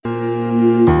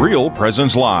Real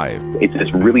Presence Live. It's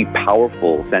this really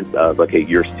powerful sense of, okay,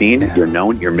 you're seen, you're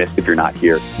known, you're missed if you're not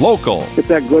here. Local. It's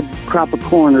that good crop of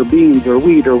corn or beans or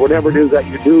wheat or whatever it is that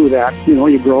you do that,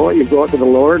 you grow it to the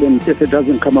Lord, and if it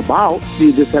doesn't come about,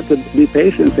 you just have to be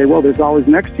patient and say, well, there's always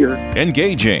next year.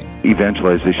 Engaging.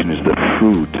 Evangelization is the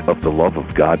fruit of the love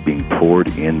of God being poured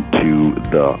into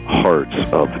the hearts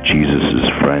of Jesus'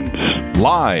 friends.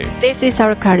 Live. This is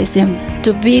our charism,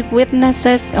 to be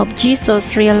witnesses of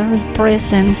Jesus' real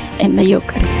presence in the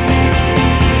Eucharist.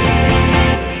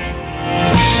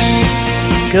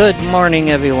 Good morning,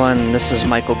 everyone. This is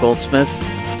Michael Goldsmith.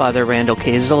 Father Randall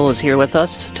Kazel is here with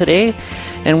us today,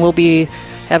 and we'll be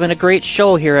having a great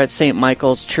show here at St.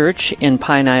 Michael's Church in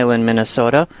Pine Island,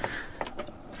 Minnesota.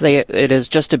 It is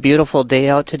just a beautiful day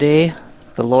out today.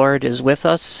 The Lord is with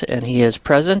us, and He is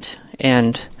present,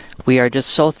 and we are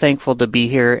just so thankful to be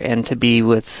here and to be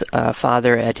with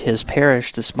Father at his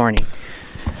parish this morning.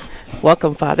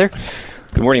 Welcome, Father.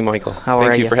 Good morning, Michael.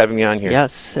 Thank you for having me on here.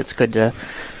 Yes, it's good to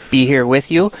be here with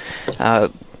you.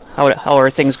 How are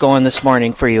things going this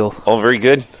morning for you? Oh, very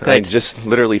good. I just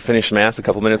literally finished Mass a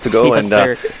couple minutes ago, yes,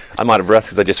 and I'm out of breath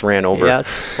because I just ran over.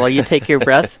 Yes. Well, you take your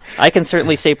breath. I can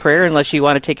certainly say prayer unless you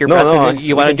want to take your breath. No,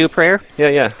 you want to do prayer?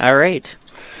 Yeah. All right.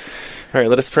 All right,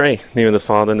 let us pray. In the name of the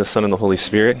Father, and the Son, and the Holy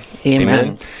Spirit.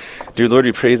 Amen. Dear Lord,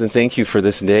 we praise and thank you for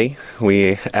this day.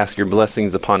 We ask your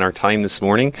blessings upon our time this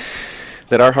morning,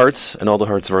 that our hearts and all the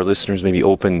hearts of our listeners may be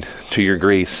open to your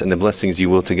grace and the blessings you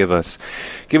will to give us.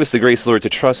 Give us the grace, Lord, to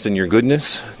trust in your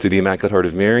goodness through the Immaculate Heart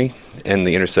of Mary and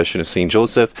the intercession of St.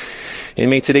 Joseph. And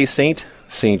may today's Saint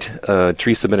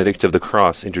Teresa Benedicta of the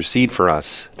Cross, intercede for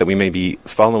us, that we may be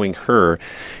following her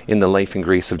in the life and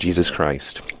grace of Jesus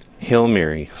Christ. Hail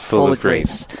Mary, full of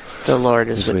grace. The Lord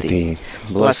is with thee.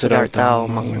 Blessed art thou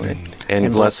among women,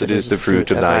 and blessed is the fruit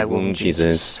of thy womb,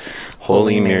 Jesus.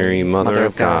 Holy Mary, Mother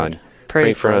of God,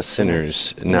 pray for us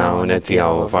sinners, now and at the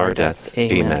hour of our death.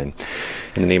 Amen.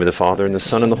 In the name of the Father, and the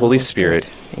Son, and the Holy Spirit.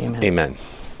 Amen.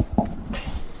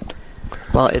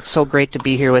 Well, it's so great to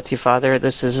be here with you, Father.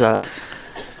 This is,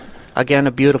 again,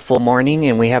 a beautiful morning,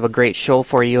 and we have a great show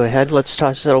for you ahead. Let's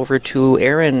toss it over to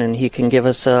Aaron, and he can give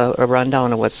us a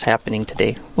rundown of what's happening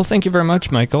today. Well, thank you very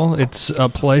much, Michael. It's a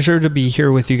pleasure to be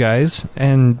here with you guys,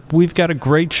 and we've got a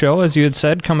great show, as you had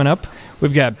said, coming up.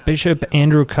 We've got Bishop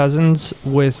Andrew Cousins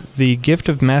with the gift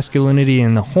of masculinity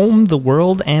in the home, the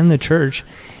world, and the church.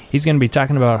 He's going to be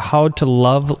talking about how to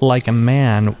love like a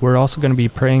man. We're also going to be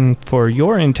praying for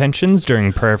your intentions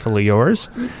during Prayerfully Yours.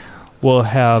 We'll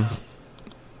have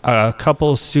a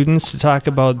couple of students to talk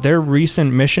about their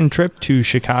recent mission trip to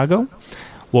Chicago.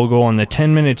 We'll go on the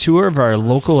 10-minute tour of our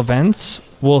local events.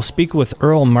 We'll speak with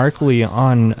Earl Markley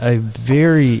on a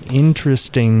very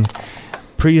interesting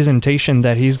presentation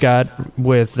that he's got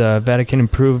with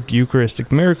Vatican-approved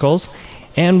Eucharistic miracles.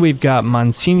 And we've got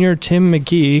Monsignor Tim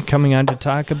McGee coming on to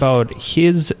talk about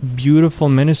his beautiful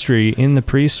ministry in the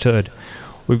priesthood.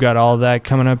 We've got all that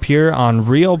coming up here on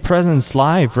Real Presence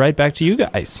Live. Right back to you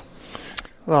guys.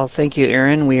 Well, thank you,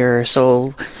 Aaron. We are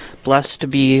so blessed to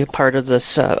be part of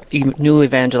this new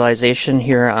evangelization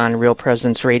here on Real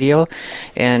Presence Radio.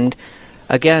 And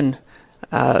again,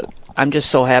 I'm just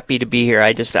so happy to be here.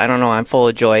 I don't know, I'm full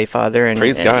of joy, Father.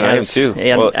 Praise God, I am too.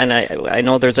 And I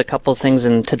know there's a couple things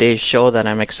in today's show that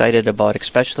I'm excited about,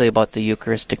 especially about the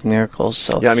Eucharistic miracles.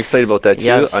 So yeah, I'm excited about that too.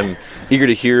 Yes. I'm eager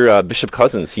to hear Bishop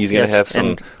Cousins. He's going to have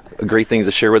some great things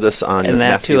to share with us on and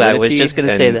that too. I was just going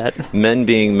to say that men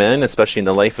being men, especially in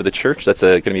the life of the church. That's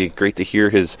going to be great to hear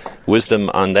his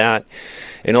wisdom on that,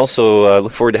 and also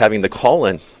look forward to having the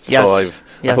call-in. Yes.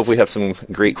 So I hope we have some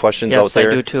great questions out there.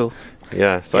 Yes, I do too.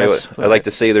 Yeah, so I like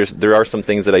to say there are some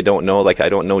things that I don't know, like I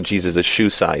don't know Jesus' shoe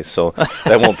size, so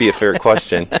that won't be a fair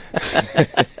question.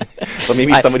 But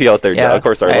maybe somebody out there, of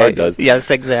course, our Lord does. Yes,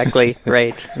 exactly,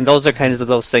 right. And those are kinds of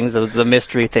those things, the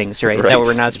mystery things, right? That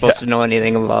we're not supposed to know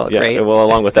anything about, right? Yeah, well,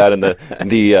 along with that, and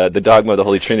the dogma of the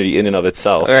Holy Trinity in and of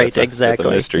itself, right? Exactly, that's a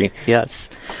mystery. Yes.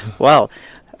 Well,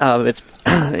 it's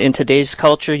in today's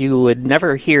culture, you would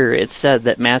never hear it said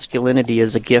that masculinity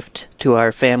is a gift to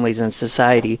our families and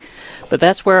society, but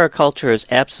that's where our culture is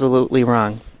absolutely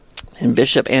wrong. And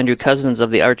Bishop Andrew Cousins of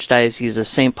the Archdiocese of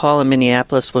St. Paul in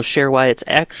Minneapolis will share why it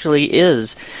actually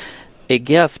is a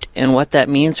gift and what that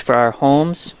means for our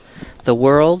homes, the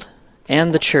world,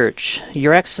 and the church.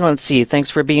 Your Excellency,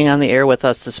 thanks for being on the air with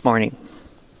us this morning.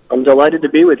 I'm delighted to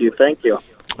be with you. Thank you.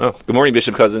 Oh, good morning,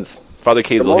 Bishop Cousins. Father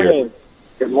Kazel here.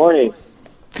 Good morning.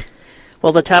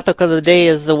 Well, the topic of the day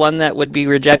is the one that would be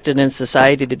rejected in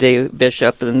society today,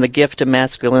 Bishop, and the gift of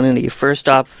masculinity. First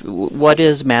off, what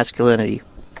is masculinity?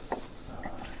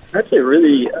 That's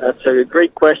a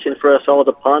great question for us all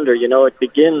to ponder. You know, it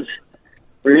begins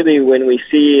really when we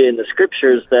see in the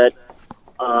scriptures that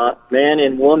man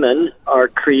and woman are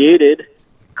created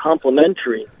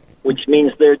complementary, which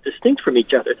means they're distinct from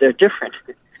each other. They're different.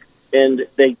 And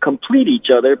they complete each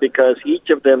other because each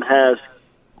of them has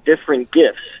different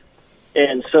gifts.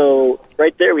 And so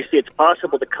right there we see it's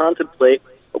possible to contemplate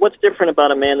what's different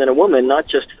about a man than a woman, not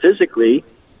just physically,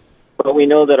 but we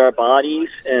know that our bodies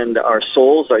and our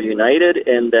souls are united,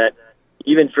 and that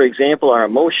even, for example, our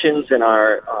emotions and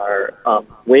our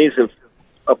ways of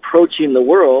approaching the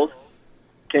world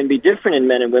can be different in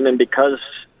men and women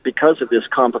because of this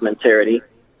complementarity.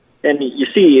 And you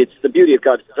see, it's the beauty of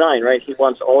God's design, right? He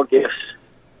wants all gifts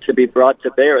to be brought to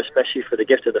bear, especially for the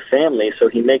gift of the family, so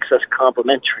he makes us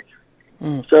complementary.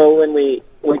 So when we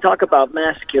talk about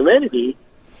masculinity,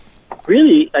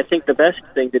 really, I think the best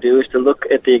thing to do is to look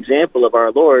at the example of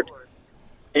our Lord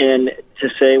and to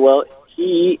say, well,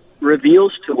 he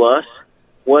reveals to us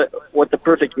what the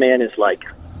perfect man is like.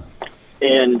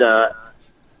 And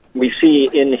we see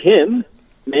in him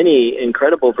many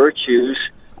incredible virtues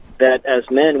that as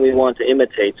men we want to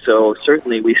imitate. So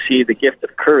certainly we see the gift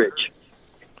of courage,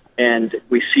 and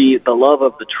we see the love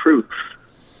of the truth,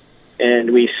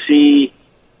 and we see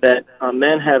that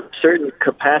men have certain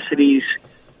capacities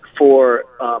for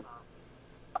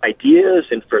ideas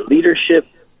and for leadership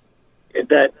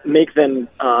that make them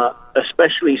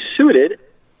especially suited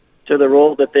to the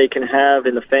role that they can have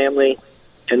in the family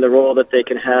and the role that they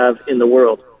can have in the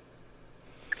world.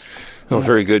 Oh,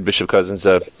 very good, Bishop Cousins.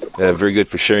 Very good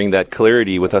for sharing that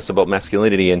clarity with us about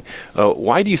masculinity. And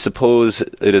why do you suppose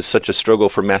it is such a struggle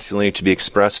for masculinity to be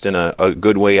expressed in a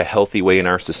good way, a healthy way in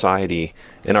our society,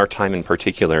 in our time in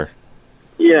particular?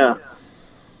 Yeah.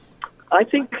 I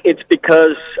think it's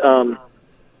because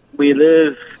we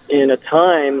live in a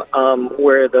time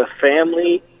where the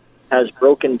family has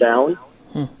broken down.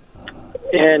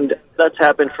 And that's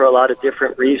happened for a lot of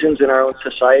different reasons in our own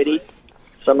society.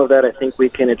 Some of that I think we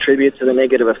can attribute to the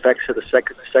negative effects of the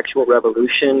sexual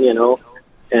revolution,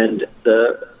 and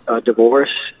the divorce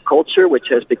culture, which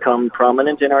has become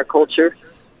prominent in our culture.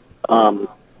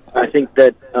 I think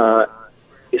that,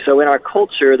 so in our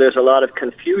culture, there's a lot of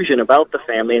confusion about the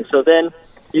family, and so then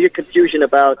you get confusion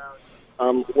about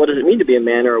what does it mean to be a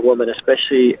man or a woman,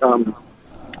 especially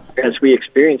as we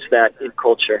experience that in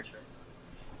culture.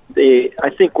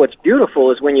 I think what's beautiful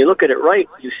is when you look at it right,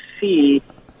 you see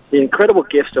the incredible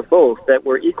gifts of both, that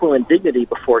we're equal in dignity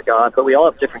before God, but we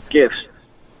all have different gifts.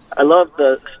 I love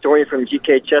the story from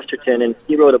G.K. Chesterton, and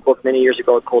he wrote a book many years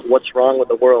ago called What's Wrong with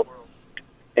the World?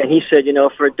 And he said,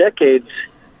 for decades,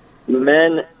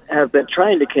 men have been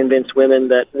trying to convince women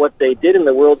that what they did in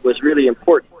the world was really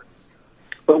important.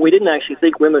 But we didn't actually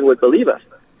think women would believe us.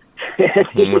 And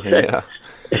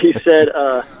he said,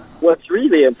 what's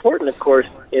really important, of course,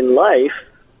 in life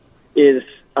is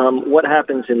what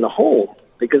happens in the home,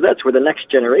 because that's where the next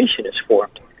generation is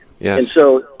formed. Yes. And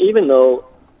so even though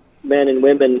men and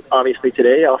women, obviously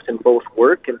today, often both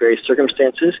work in various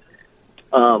circumstances,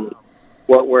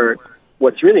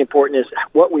 what's really important is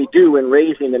what we do in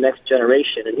raising the next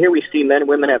generation. And here we see men and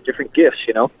women have different gifts,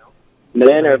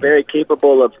 Men are very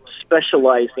capable of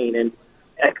specializing and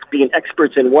being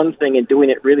experts in one thing and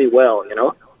doing it really well,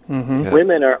 Yeah.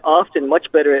 Women are often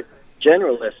much better at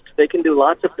generalists. They can do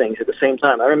lots of things at the same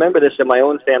time. I remember this in my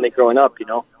own family growing up,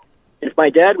 If my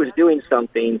dad was doing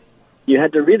something, you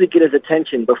had to really get his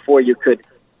attention before you could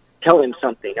tell him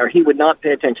something, or he would not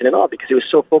pay attention at all because he was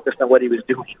so focused on what he was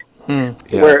doing. Yeah.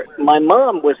 Where my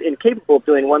mom was incapable of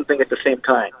doing one thing at the same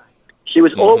time. She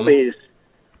was always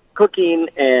cooking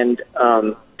and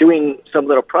doing some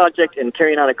little project and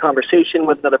carrying on a conversation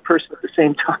with another person at the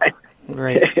same time.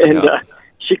 Right. And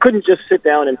she couldn't just sit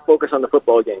down and focus on the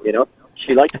football game,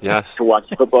 She liked to watch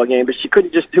the football game, but she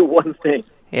couldn't just do one thing.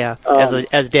 Yeah,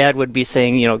 as Dad would be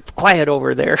saying, quiet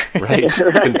over there. Right,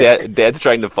 because Dad's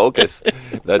trying to focus.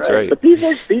 That's right. But these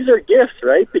are gifts,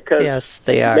 right? Because yes,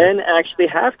 they are. Men actually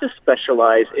have to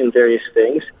specialize in various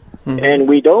things, and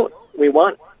we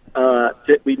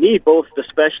need both the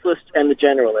specialist and the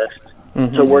generalist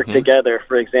to work together,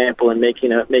 for example, in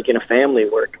making a family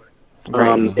work.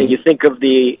 Right. And you think of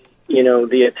the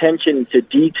attention to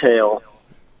detail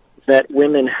that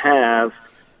women have,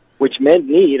 which men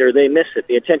need, or they miss it.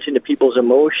 The attention to people's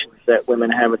emotions that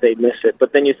women have, they miss it.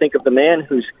 But then you think of the man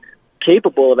who's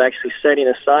capable of actually setting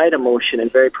aside emotion in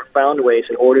very profound ways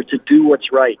in order to do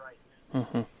what's right.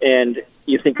 And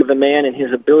you think of the man and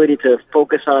his ability to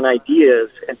focus on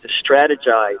ideas and to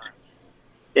strategize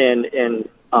and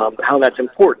how that's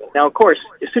important. Now, of course,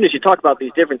 as soon as you talk about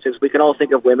these differences, we can all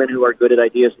think of women who are good at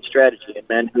ideas and strategy and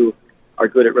men who are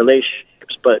good at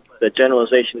relationships, but the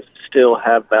generalizations still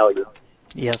have value.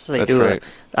 Yes, they That's do.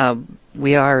 right.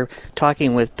 We are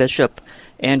talking with Bishop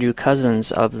Andrew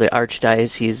Cousins of the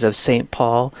Archdiocese of St.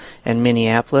 Paul and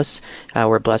Minneapolis.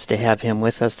 We're blessed to have him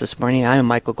with us this morning. I'm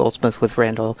Michael Goldsmith with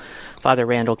Father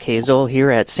Randall Kazel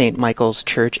here at St. Michael's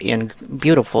Church in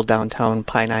beautiful downtown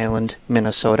Pine Island,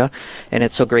 Minnesota. And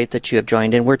it's so great that you have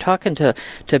joined in. We're talking to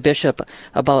Bishop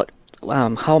about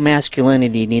how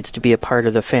masculinity needs to be a part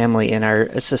of the family in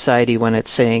our society when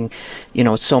it's saying,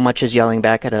 so much is yelling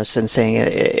back at us and saying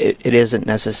it isn't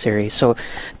necessary. So,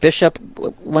 Bishop,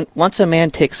 once a man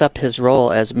takes up his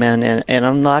role as men and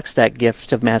unlocks that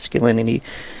gift of masculinity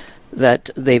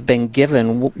that they've been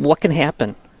given, what can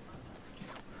happen?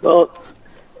 Well,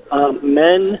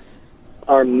 men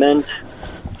are meant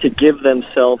to give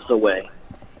themselves away.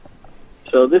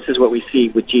 So this is what we see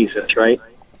with Jesus, right?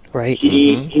 Right.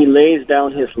 He lays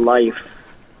down his life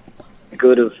for the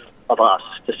good of us,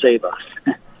 to save us.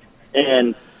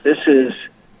 And this is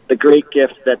the great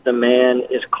gift that the man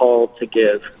is called to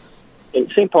give.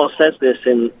 And St. Paul says this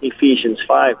in Ephesians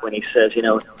 5 when he says,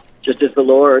 just as the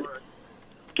Lord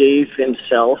gave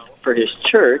himself for his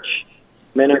church,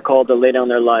 men are called to lay down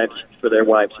their lives for their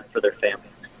wives and for their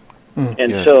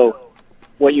families. So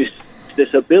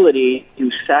this ability to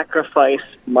sacrifice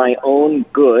my own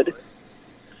good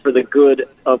for the good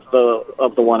of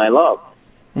the one I love,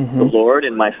 the Lord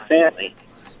and my family.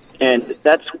 And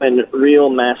that's when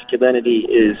real masculinity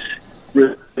is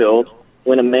revealed,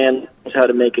 when a man knows how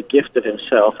to make a gift of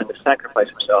himself and to sacrifice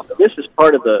himself. And this is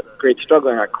part of the great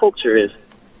struggle in our culture is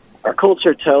our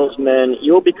culture tells men,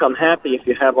 you'll become happy if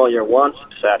you have all your wants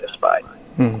satisfied.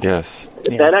 Yes.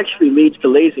 That actually leads to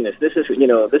laziness. This is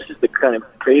the kind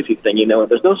of crazy thing,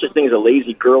 There's no such thing as a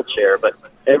lazy girl chair, but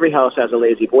every house has a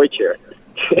lazy boy chair.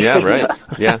 Yeah, right.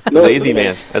 Yeah, lazy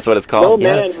man. That's what it's called.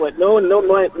 No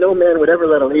man would ever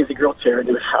let a lazy girl chair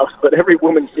into his house, but every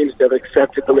woman seems to have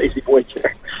accepted the lazy boy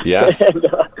chair. Yes. And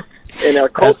our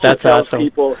culture tells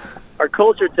people,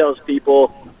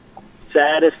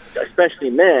 especially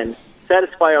men,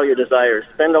 satisfy all your desires,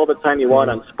 spend all the time you want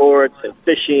on sports and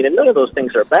fishing, and none of those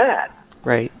things are bad.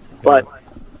 Right. But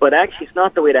actually, it's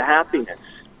not the way to happiness.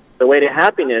 The way to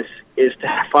happiness is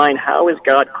to find how is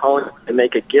God calling me to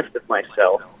make a gift of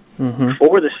myself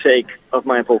for the sake of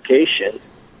my vocation,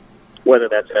 whether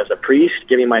that's as a priest,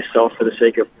 giving myself for the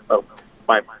sake of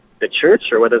the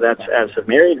church, or whether that's as a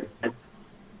married man,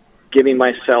 giving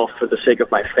myself for the sake of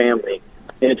my family.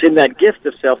 And it's in that gift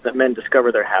of self that men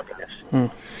discover their happiness.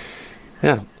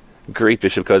 Yeah, great,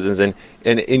 Bishop Cousins. And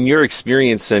in your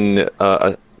experience in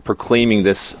proclaiming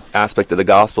this aspect of the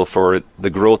gospel for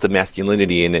the growth of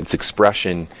masculinity and its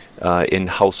expression in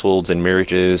households and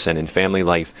marriages and in family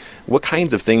life, what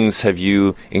kinds of things have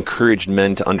you encouraged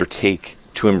men to undertake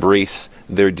to embrace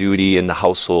their duty in the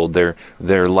household,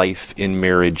 their life in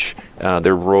marriage,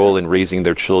 their role in raising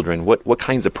their children? What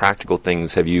kinds of practical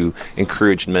things have you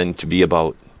encouraged men to be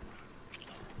about?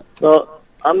 Well,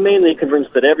 I'm mainly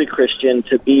convinced that every Christian,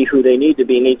 to be who they need to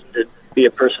be, needs to be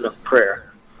a person of prayer.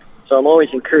 So I'm always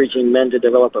encouraging men to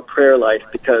develop a prayer life,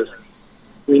 because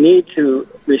we need to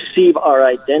receive our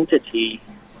identity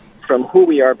from who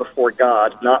we are before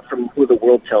God, not from who the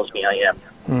world tells me I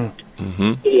am.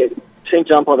 St.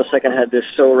 John Paul II had this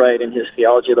so right in his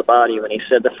Theology of the Body when he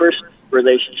said the first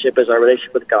relationship is our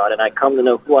relationship with God, and I come to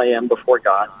know who I am before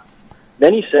God.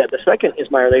 Then he said the second is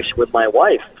my relationship with my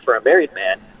wife, for a married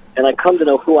man, and I come to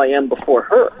know who I am before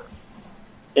her.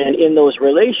 And in those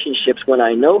relationships, when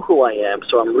I know who I am,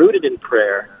 so I'm rooted in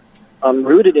prayer, I'm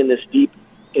rooted in this deep,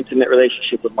 intimate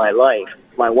relationship with my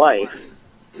wife,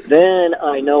 then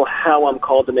I know how I'm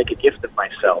called to make a gift of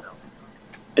myself.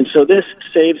 And so this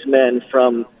saves men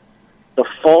from the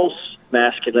false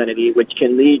masculinity, which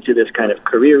can lead to this kind of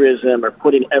careerism or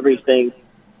putting everything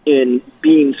in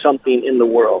being something in the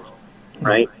world,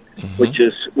 right? Which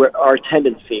is where our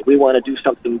tendency. We want to do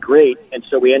something great, and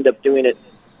so we end up doing it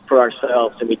for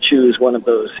ourselves, and we choose one of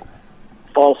those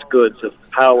false goods of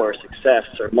power, success,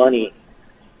 or money,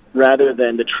 rather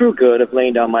than the true good of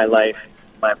laying down my life,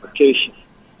 my vocation.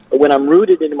 But when I'm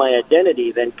rooted in my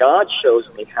identity, then God shows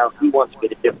me how He wants me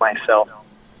to give myself.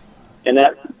 And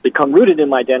that become rooted in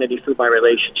my identity through my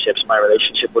relationships, my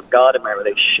relationship with God and my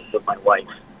relationship with my wife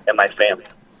and my family.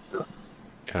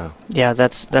 Yeah,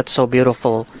 that's so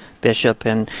beautiful, Bishop.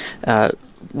 And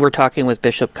we're talking with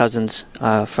Bishop Cousins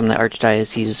from the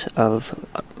Archdiocese of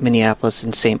Minneapolis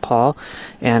and St. Paul.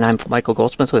 And I'm Michael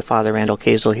Goldsmith with Father Randall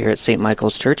Kazel here at St.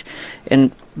 Michael's Church.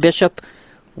 And Bishop,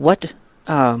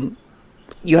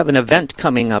 you have an event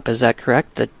coming up, is that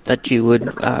correct? That you would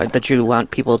that you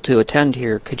want people to attend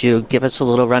here. Could you give us a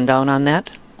little rundown on that?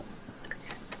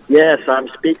 Yes, I'm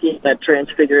speaking at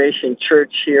Transfiguration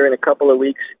Church here in a couple of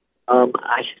weeks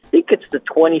I think it's the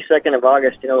 22nd of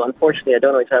August. Unfortunately, I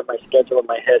don't always have my schedule in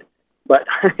my head, but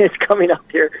it's coming up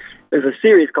here. There's a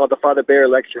series called the Father Bear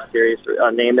Lecture Series,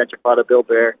 named after Father Bill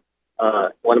Bear,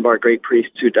 one of our great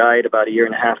priests who died about a year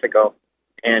and a half ago.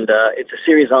 And it's a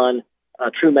series on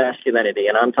true masculinity,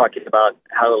 and I'm talking about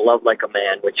how to love like a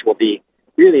man, which will be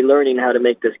really learning how to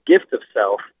make this gift of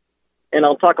self. And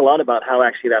I'll talk a lot about how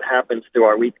actually that happens through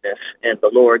our weakness, and the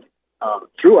Lord,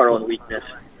 through our own weakness,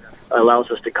 allows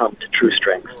us to come to true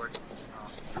strength.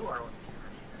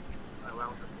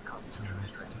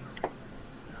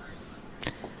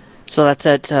 So that's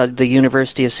at the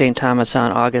University of St. Thomas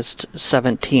on August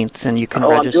 17th, and you can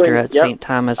register at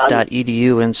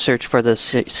stthomas.edu and search for the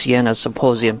Siena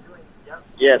Symposium.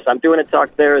 Yes, I'm doing a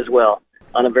talk there as well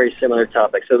on a very similar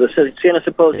topic. So the Siena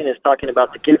Symposium is talking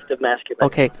about the gift of masculinity.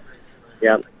 Okay.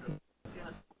 Yeah.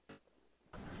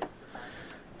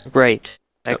 Great.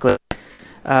 Exactly.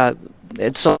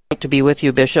 It's so great to be with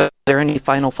you, Bishop. Are there any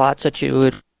final thoughts that you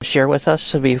would share with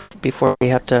us before we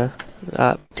have to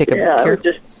take a break here?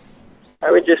 I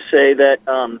would just say that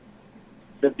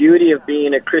the beauty of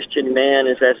being a Christian man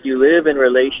is as you live in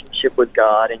relationship with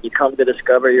God and you come to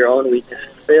discover your own weakness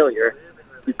and failure,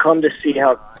 you come to see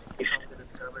how Christ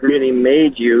really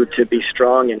made you to be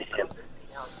strong in Him.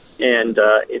 And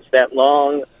it's that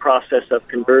long process of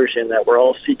conversion that we're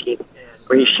all seeking,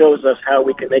 where He shows us how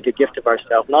we can make a gift of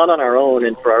ourselves, not on our own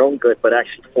and for our own good, but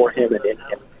actually for Him and in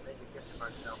Him.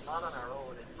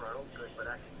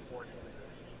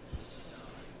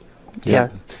 Yeah.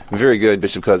 Very good,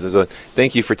 Bishop Cousins.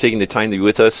 Thank you for taking the time to be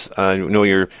with us. I know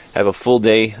you have a full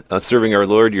day serving our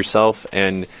Lord yourself,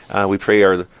 and we pray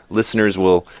our listeners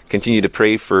will continue to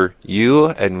pray for you,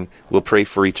 and we'll pray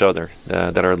for each other,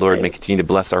 that our Lord may continue to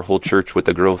bless our whole church with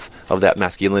the growth of that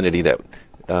masculinity that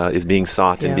is being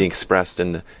sought and being expressed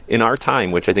in our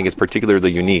time, which I think is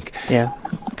particularly unique. Yeah.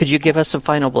 Could you give us a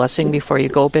final blessing before you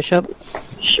go, Bishop?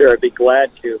 Sure, I'd be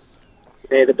glad to.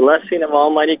 May the blessing of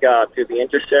Almighty God, through the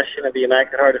intercession of the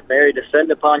Immaculate Heart of Mary,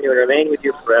 descend upon you and remain with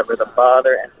you forever, the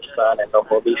Father, and the Son, and the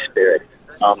Holy Spirit.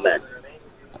 Amen.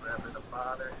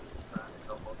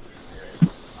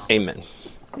 Amen.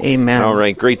 Amen. All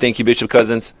right, great. Thank you, Bishop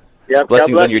Cousins. Yep,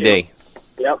 blessings on your day.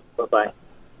 Yep, bye-bye.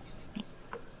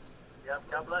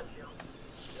 Yep, God bless you.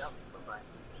 Yep, bye-bye.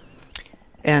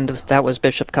 And that was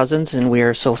Bishop Cousins, and we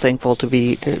are so thankful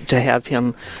to have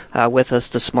him with us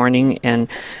this morning. And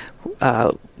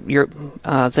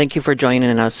thank you for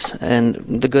joining us and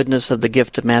the goodness of the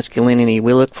gift of masculinity.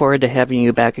 We look forward to having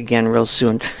you back again real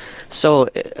soon. So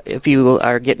if you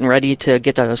are getting ready to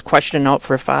get a question out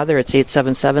for Father, it's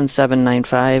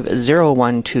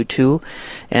 877-795-0122,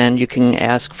 and you can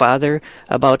ask Father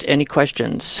about any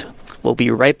questions. We'll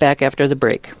be right back after the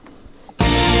break.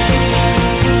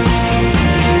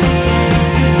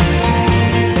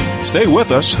 Stay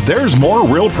with us. There's more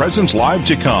Real Presence Live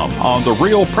to come on the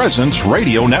Real Presence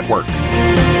Radio Network.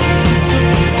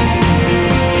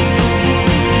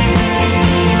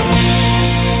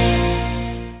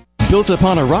 Built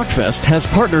Upon a Rock Fest has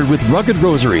partnered with Rugged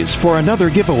Rosaries for another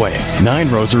giveaway. 9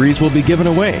 rosaries will be given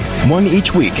away, one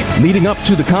each week, leading up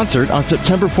to the concert on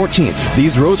September 14th.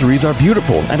 These rosaries are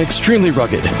beautiful and extremely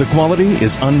rugged. The quality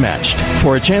is unmatched.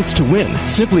 For a chance to win,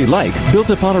 simply like Built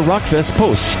Upon a Rock Fest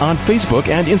posts on Facebook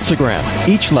and Instagram.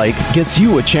 Each like gets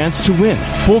you a chance to win.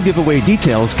 Full giveaway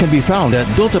details can be found at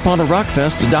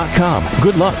builtuponarockfest.com.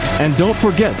 Good luck, and don't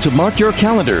forget to mark your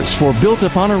calendars for Built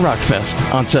Upon a Rock Fest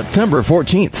on September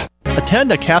 14th.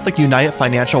 Attend a Catholic United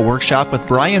Financial Workshop with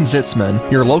Brian Zitzman,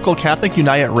 your local Catholic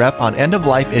United rep on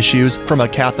end-of-life issues from a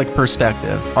Catholic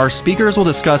perspective. Our speakers will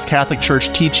discuss Catholic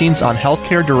Church teachings on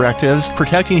healthcare directives,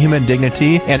 protecting human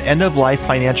dignity, and end-of-life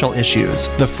financial issues.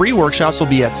 The free workshops will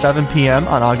be at 7 p.m.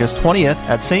 on August 20th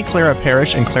at St. Clara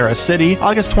Parish in Clara City,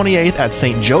 August 28th at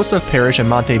St. Joseph Parish in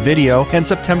Montevideo, and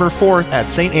September 4th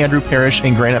at St. Andrew Parish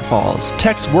in Granite Falls.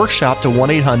 Text WORKSHOP to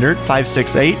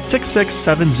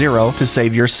 1-800-568-6670 to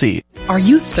save your seat. Are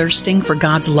you thirsting for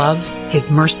God's love, His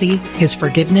mercy, His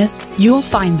forgiveness? You'll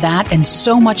find that and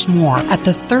so much more at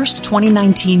the Thirst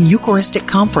 2019 Eucharistic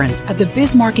Conference at the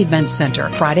Bismarck Events Center,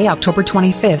 Friday, October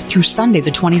 25th through Sunday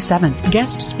the 27th.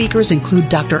 Guest speakers include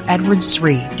Dr. Edward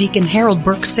Sri, Deacon Harold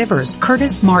Burke-Sivers,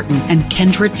 Curtis Martin, and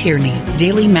Kendra Tierney.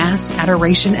 Daily Mass,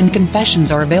 adoration, and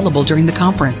confessions are available during the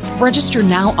conference. Register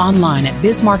now online at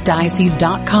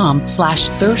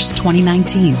bismarckdiocese.com/Thirst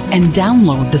 2019 and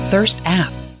download the Thirst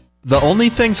app. The only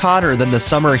things hotter than the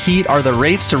summer heat are the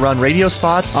rates to run radio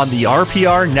spots on the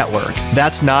RPR network.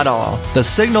 That's not all. The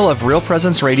signal of Real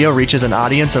Presence Radio reaches an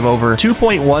audience of over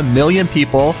 2.1 million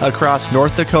people across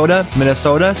North Dakota,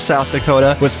 Minnesota, South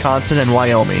Dakota, Wisconsin, and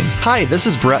Wyoming. Hi, this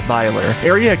is Brett Byler,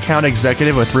 Area Account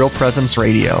Executive with Real Presence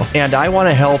Radio, and I want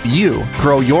to help you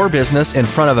grow your business in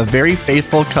front of a very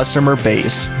faithful customer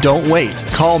base. Don't wait.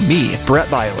 Call me,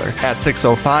 Brett Byler, at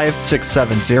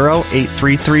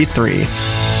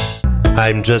 605-670-8333.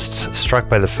 I'm just struck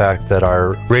by the fact that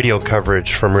our radio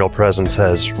coverage from Real Presence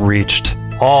has reached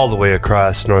all the way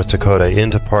across North Dakota,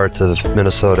 into parts of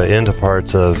Minnesota, into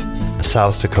parts of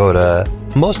South Dakota.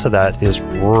 Most of that is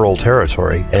rural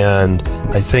territory, and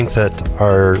I think that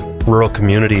our rural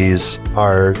communities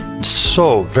are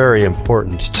so very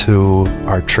important to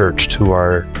our church, to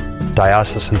our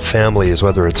diocesan families,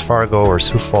 whether it's Fargo or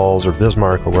Sioux Falls or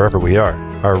Bismarck or wherever we are.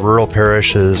 Our rural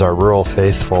parishes, our rural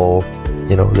faithful,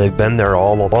 they've been there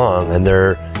all along, and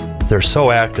they're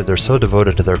so active, they're so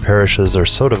devoted to their parishes, they're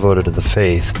so devoted to the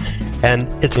faith. And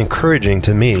it's encouraging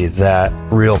to me that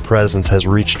Real Presence has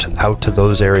reached out to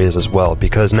those areas as well,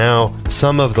 because now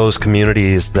some of those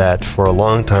communities that for a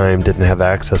long time didn't have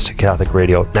access to Catholic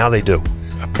radio, now they do.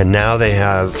 And now they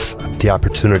have the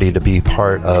opportunity to be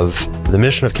part of the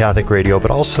mission of Catholic radio,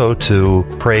 but also to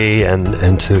pray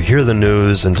and to hear the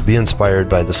news and to be inspired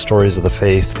by the stories of the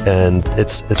faith. And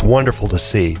it's wonderful to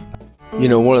see.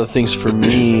 One of the things for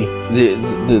me,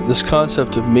 this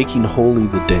concept of making holy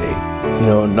the day,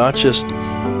 not just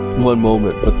one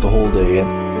moment, but the whole day.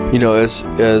 And,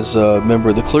 as a member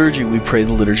of the clergy, we pray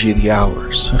the Liturgy of the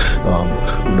Hours,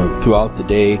 throughout the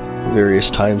day, various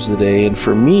times of the day. And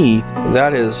for me,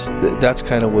 that's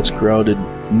kind of what's grounded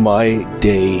my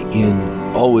day in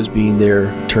always being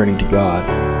there, turning to God.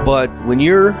 But when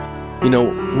you're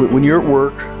at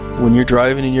work, when you're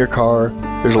driving in your car,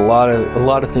 there's a lot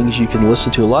of things you can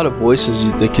listen to, a lot of voices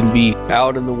that can be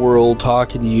out in the world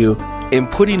talking to you. And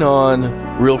putting on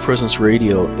Real Presence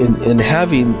Radio and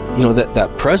having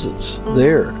that presence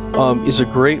there is a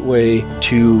great way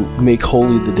to make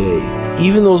holy the day.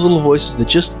 Even those little voices that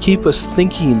just keep us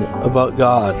thinking about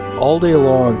God all day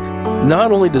long,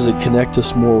 not only does it connect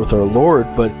us more with our Lord,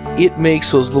 but it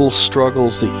makes those little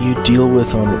struggles that you deal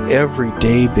with on an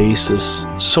everyday basis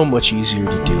so much easier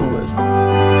to deal with.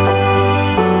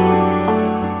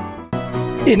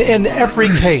 In every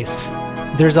case,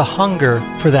 there's a hunger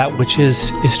for that which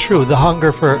is true, the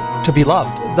hunger to be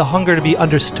loved, the hunger to be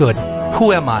understood.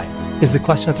 Who am I? Is the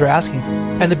question that they're asking.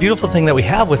 And the beautiful thing that we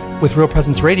have with Real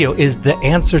Presence Radio is the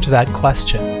answer to that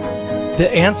question. The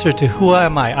answer to who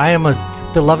am I? I am a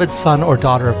beloved son or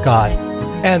daughter of God.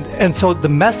 And so the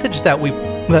message that we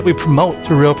promote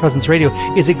through Real Presence Radio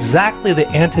is exactly the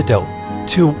antidote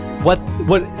to what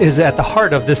is at the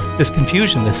heart of this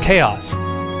confusion, this chaos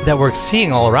that we're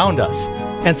seeing all around us.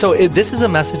 And so this is a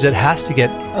message that has to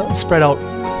get spread out,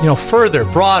 further,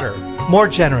 broader, more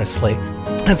generously.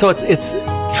 And so it's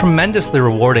tremendously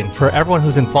rewarding for everyone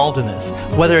who's involved in this,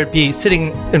 whether it be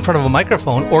sitting in front of a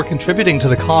microphone or contributing to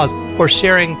the cause or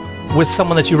sharing with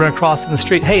someone that you run across in the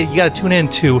street. Hey, you got to tune in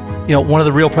to, one of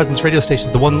the Real Presence radio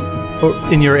stations, the one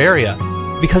in your area,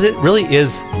 because it really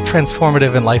is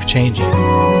transformative and life-changing.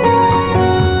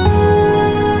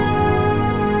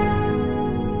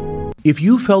 If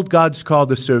you felt God's call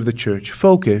to serve the church,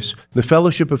 Focus, the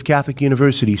Fellowship of Catholic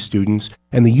University Students,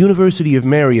 and the University of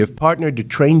Mary have partnered to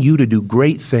train you to do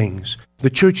great things. The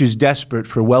church is desperate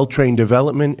for well-trained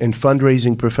development and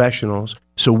fundraising professionals,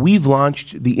 so we've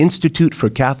launched the Institute for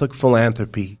Catholic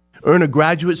Philanthropy. Earn a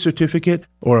graduate certificate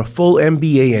or a full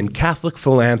MBA in Catholic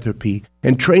philanthropy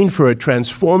and train for a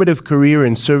transformative career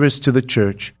in service to the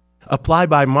church. Apply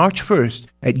by March 1st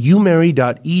at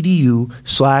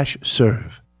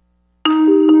umary.edu/serve.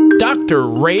 Dr.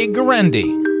 Ray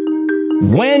Guarendi.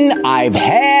 When I've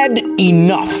had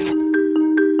enough.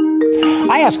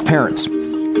 I ask parents,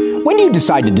 when do you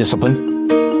decide to discipline?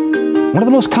 One of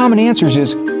the most common answers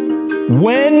is,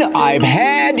 when I've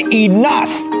had enough.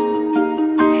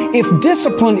 If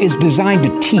discipline is designed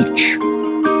to teach,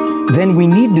 then we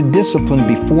need to discipline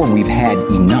before we've had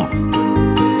enough.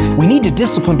 We need to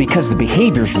discipline because the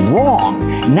behavior's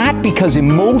wrong, not because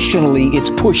emotionally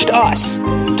it's pushed us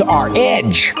to our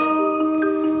edge.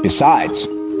 Besides,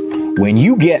 when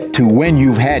you get to when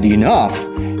you've had enough,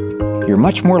 you're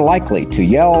much more likely to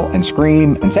yell and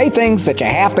scream and say things that you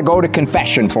have to go to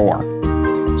confession for.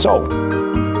 So,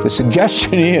 the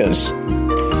suggestion is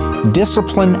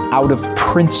discipline out of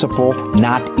principle,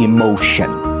 not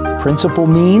emotion. Principle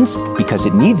means because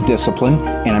it needs discipline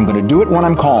and I'm going to do it when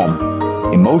I'm calm.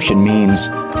 Emotion means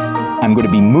I'm going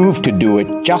to be moved to do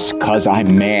it just because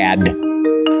I'm mad.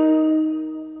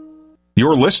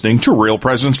 You're listening to Real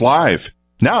Presence Live.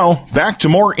 Now, back to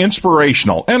more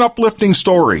inspirational and uplifting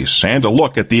stories and a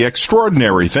look at the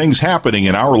extraordinary things happening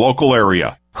in our local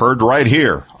area. Heard right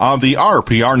here on the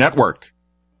RPR Network.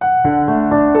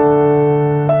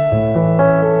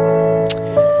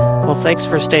 Well, thanks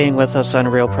for staying with us on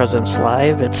Real Presence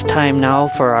Live. It's time now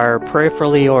for our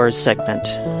Prayerfully Yours segment.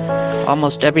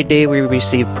 Almost every day we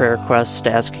receive prayer requests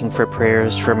asking for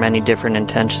prayers for many different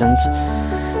intentions.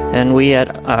 And we at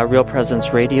Real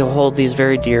Presence Radio hold these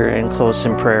very dear and close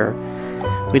in prayer.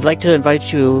 We'd like to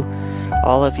invite you,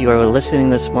 all of you who are listening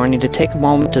this morning, to take a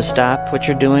moment to stop what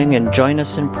you're doing and join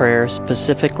us in prayer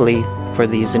specifically for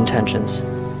these intentions.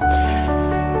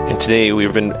 And today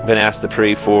we've been asked to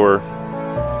pray for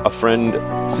a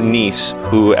friend's niece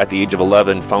who at the age of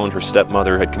 11 found her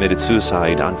stepmother had committed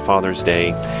suicide on Father's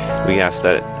Day. We ask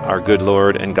that our good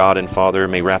Lord and God and Father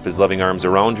may wrap his loving arms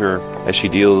around her as she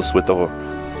deals with the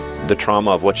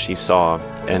trauma of what she saw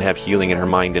and have healing in her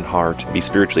mind and heart, be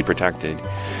spiritually protected.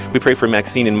 We pray for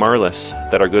Maxine and Marlis,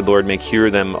 that our good Lord may cure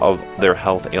them of their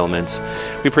health ailments.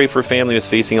 We pray for families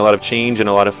facing a lot of change and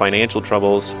a lot of financial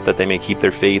troubles, that they may keep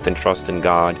their faith and trust in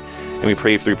God. And we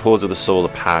pray for the repose of the soul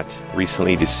of Pat,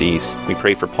 recently deceased. We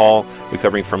pray for Paul,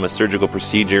 recovering from a surgical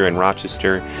procedure in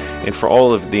Rochester, and for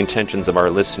all of the intentions of our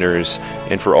listeners,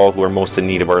 and for all who are most in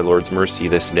need of our Lord's mercy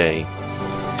this day.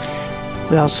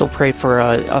 We also pray for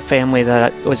a family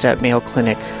that was at Mayo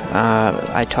Clinic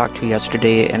I talked to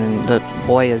yesterday, and the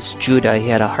boy is Judah. He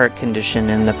had a heart condition,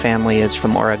 and the family is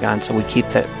from Oregon, so we keep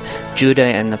Judah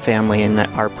and the family in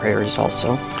our prayers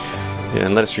also.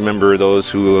 And let us remember those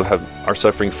who are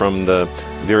suffering from the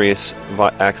various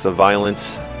acts of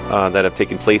violence that have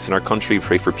taken place in our country. We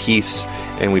pray for peace,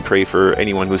 and we pray for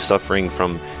anyone who's suffering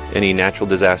from any natural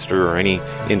disaster or any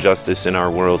injustice in our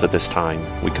world at this time.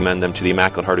 We commend them to the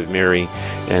Immaculate Heart of Mary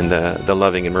and the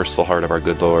loving and merciful heart of our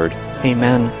good Lord.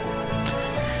 Amen.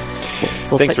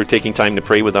 Well, thanks for taking time to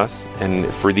pray with us.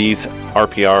 And for these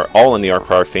RPR, all in the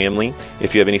RPR family,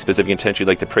 if you have any specific intention you'd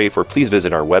like to pray for, please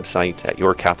visit our website at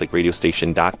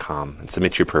yourcatholicradiostation.com and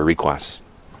submit your prayer requests.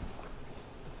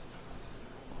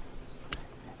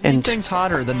 Anything's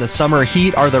hotter than the summer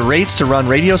heat are the rates to run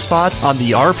radio spots on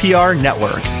the RPR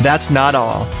network. That's not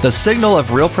all. The signal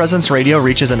of Real Presence Radio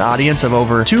reaches an audience of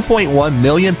over 2.1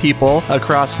 million people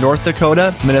across North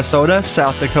Dakota, Minnesota,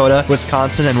 South Dakota,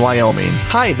 Wisconsin, and Wyoming.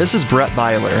 Hi, this is Brett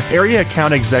Byler, Area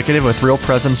Account Executive with Real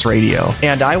Presence Radio,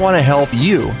 and I want to help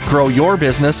you grow your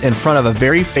business in front of a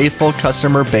very faithful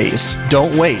customer base.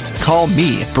 Don't wait. Call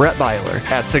me, Brett Byler,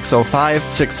 at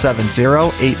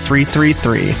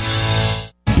 605-670-8333.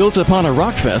 Built Upon a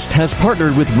Rockfest has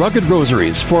partnered with Rugged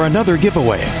Rosaries for another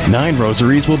giveaway. 9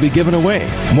 rosaries will be given away,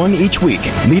 one each week,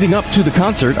 leading up to the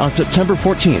concert on September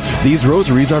 14th. These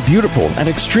rosaries are beautiful and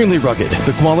extremely rugged.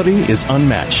 The quality is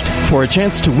unmatched. For a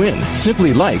chance to win,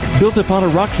 simply like Built Upon a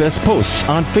Rockfest posts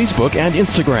on Facebook and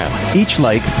Instagram. Each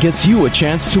like gets you a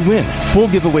chance to win. Full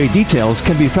giveaway details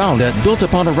can be found at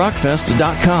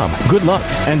builtuponarockfest.com. Good luck,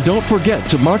 and don't forget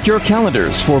to mark your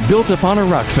calendars for Built Upon a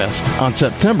Rockfest on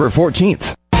September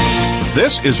 14th.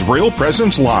 This is Real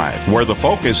Presence Live, where the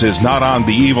focus is not on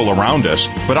the evil around us,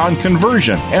 but on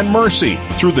conversion and mercy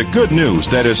through the good news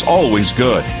that is always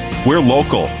good. We're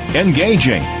local,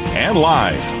 engaging, and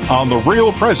live on the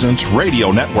Real Presence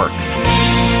Radio Network.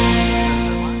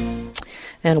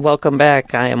 And welcome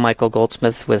back. I am Michael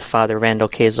Goldsmith with Father Randall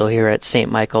Kazel here at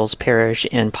St. Michael's Parish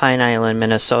in Pine Island,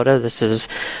 Minnesota. This is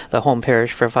the home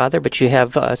parish for Father, but you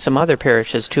have some other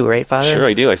parishes too, right, Father? Sure,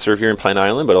 I do. I serve here in Pine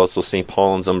Island, but also St.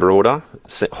 Paul in Zumbrota,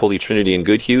 Holy Trinity in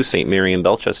Goodhue, St. Mary in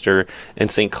Belchester, and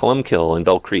St. Columkill in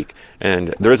Bell Creek.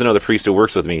 And there is another priest who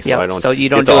works with me, so I don't. So you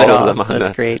don't get do to it all all. of them on That's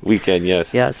the great. Weekend.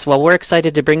 Yes. Yes. Well, we're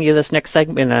excited to bring you this next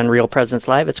segment on Real Presence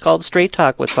Live. It's called Straight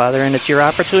Talk with Father, and it's your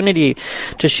opportunity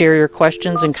to share your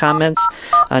questions and comments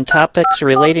on topics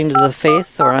relating to the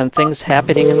faith or on things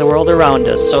happening in the world around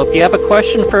us. So if you have a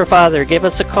question for Father, give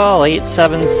us a call,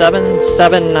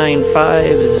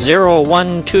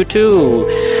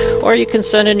 877-795-0122. Or you can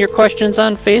send in your questions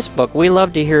on Facebook. We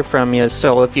love to hear from you.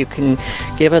 So if you can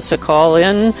give us a call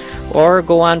in or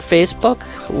go on Facebook,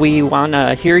 we want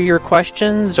to hear your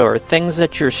questions or things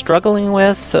that you're struggling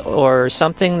with or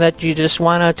something that you just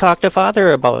want to talk to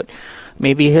Father about.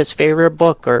 Maybe his favorite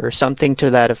book or something to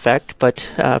that effect. But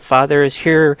Father is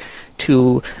here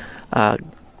to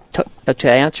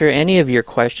answer any of your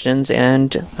questions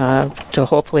and to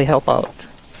hopefully help out.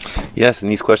 Yes,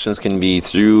 and these questions can be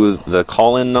through the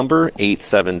call-in number,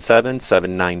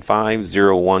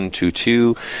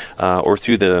 877-795-0122, or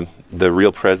through the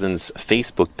Real Presence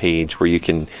Facebook page where you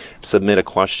can submit a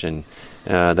question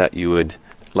that you would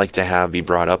like to have be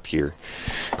brought up here.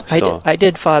 I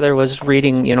did, Father, was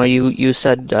reading, you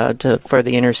said for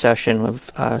the intercession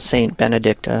of Saint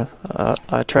Benedict,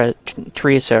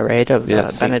 Teresa, right, of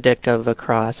Benedict of the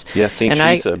Cross. Yes, Saint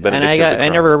Teresa, Benedict of the Cross. I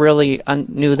never really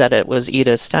knew that it was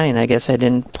Edith Stein. I guess I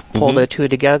didn't pull the two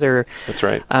together. That's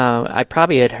right. I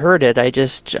probably had heard it.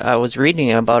 I was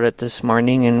reading about it this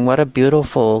morning, and what a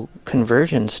beautiful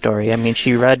conversion story. I mean,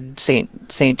 she read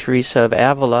Saint Teresa of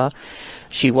Avila.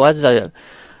 She was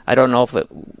I don't know if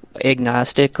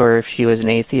agnostic or if she was an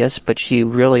atheist, but she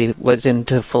really was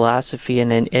into philosophy,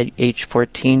 and at age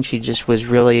 14 she just was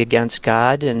really against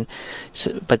God,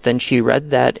 but then she read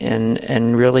that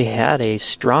and really had a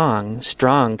strong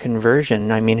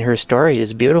conversion. I mean, her story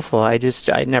is beautiful. I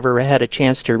never had a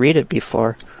chance to read it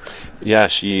before. Yeah,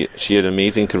 she had an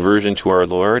amazing conversion to our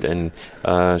Lord, and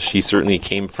she certainly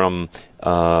came from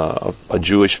a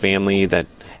Jewish family that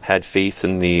had faith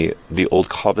in the Old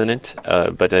Covenant,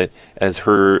 but as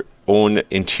her own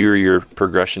interior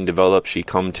progression developed, she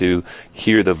come to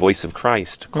hear the voice of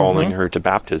Christ calling her to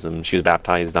baptism. She was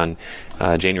baptized on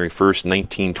January 1st,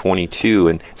 1922,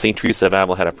 and St. Teresa of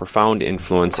Avila had a profound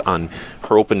influence on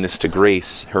her openness to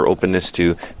grace, her openness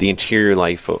to the interior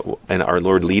life, and our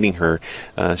Lord leading her.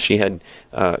 She had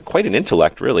quite an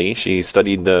intellect, really. She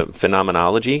studied the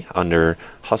phenomenology under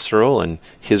Husserl and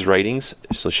his writings,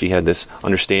 so she had this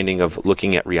understanding of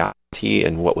looking at reality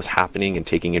and what was happening and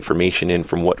taking information in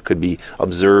from what could be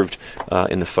observed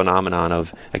in the phenomenon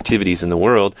of activities in the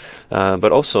world,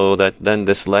 but also that then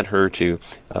this led her to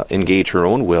engage her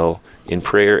own will in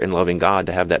prayer and loving God,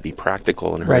 to have that be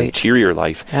practical in her interior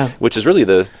life, which is really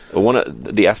the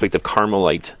aspect of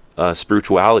Carmelite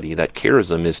spirituality. That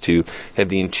charism is to have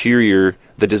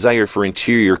the desire for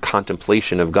interior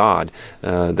contemplation of God.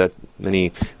 That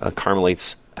many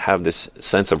Carmelites have this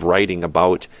sense of writing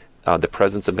about the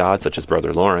presence of God, such as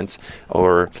Brother Lawrence,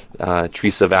 or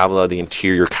Teresa of Avila, the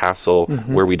interior castle,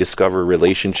 where we discover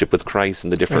relationship with Christ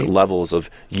and the different levels of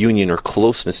union or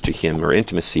closeness to Him or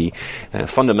intimacy.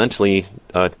 Fundamentally,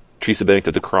 Teresa Benedict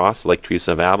of the Cross, like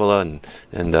Teresa of Avila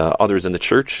and others in the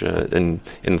church, and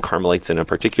Carmelites in a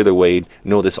particular way,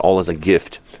 know this all as a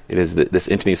gift. It is this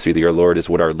intimacy with our Lord is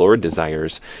what our Lord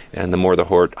desires, and the more the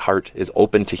heart is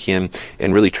open to Him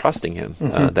and really trusting Him,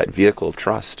 that vehicle of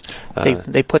trust.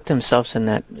 They put themselves in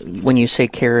that. When you say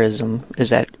charism,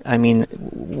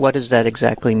 what does that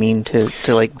exactly mean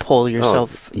to like pull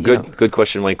yourself? Good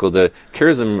question, Michael. The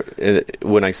charism,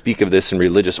 when I speak of this in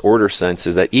religious order sense,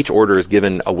 is that each order is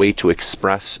given a way to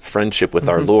express friendship with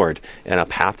our Lord and a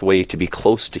pathway to be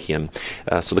close to Him.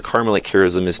 So the Carmelite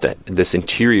charism is this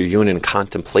interior union and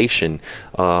contemplation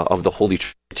of the Holy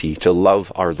Trinity, to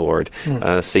love our Lord.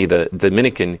 Say the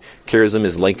Dominican charism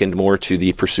is likened more to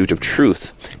the pursuit of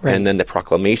truth, and then the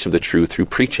proclamation of the truth through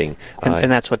preaching. And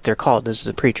that's what they're called, as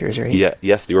the preachers, right? Yeah,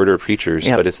 yes, the order of preachers.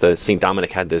 But it's St.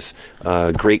 Dominic had this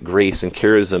great grace and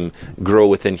charism grow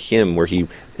within him, where he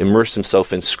immersed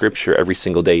himself in Scripture every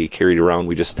single day. He carried around,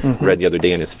 we just read the other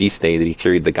day on his feast day, that he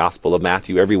carried the Gospel of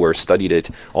Matthew everywhere, studied it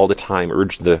all the time,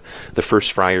 urged the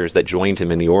first friars that joined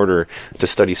him in the order to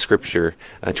study Scripture,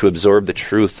 to absorb the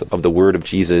truth of the Word of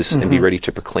Jesus and be ready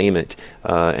to proclaim it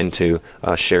and to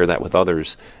share that with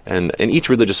others. And each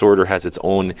religious order has its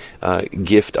own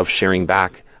gift of sharing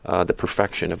back the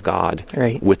perfection of God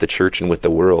with the church and with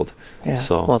the world. Yeah.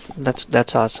 So, well,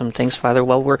 that's awesome. Thanks, Father.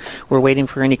 Well, we're waiting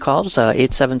for any calls.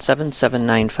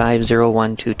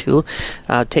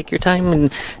 877-795-0122. Take your time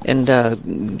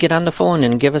and get on the phone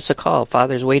and give us a call.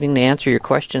 Father's waiting to answer your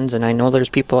questions, and I know there's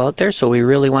people out there, so we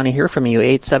really want to hear from you.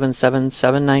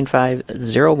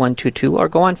 877-795-0122, or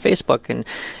go on Facebook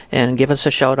and give us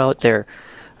a shout out there.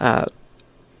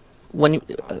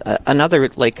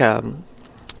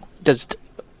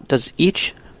 Does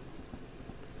each,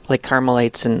 like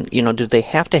Carmelites, and do they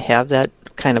have to have that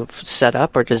kind of set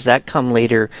up, or does that come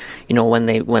later? When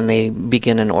they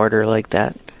begin an order like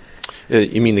that.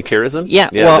 You mean the charism? Yeah.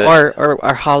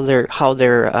 Or how their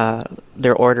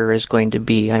order is going to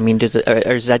be. I mean, or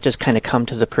does that just kind of come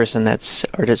to the person does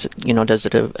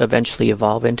it eventually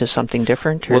evolve into something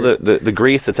different? Or? Well, the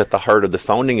grace that's at the heart of the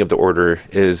founding of the order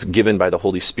is given by the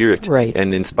Holy Spirit,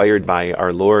 and inspired by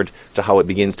our Lord to how it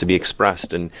begins to be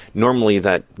expressed. And normally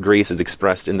that grace is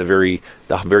expressed in the very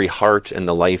heart and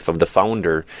the life of the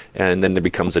founder, and then there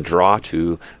becomes a draw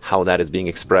to how that is being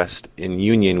expressed in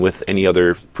union with any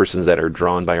other persons that are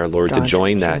drawn by our Lord to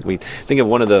join that. We think of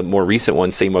one of the more recent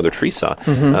ones, say Mother Teresa.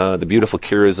 the beautiful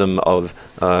charism of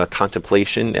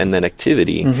contemplation and then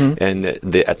activity. And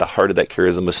at the heart of that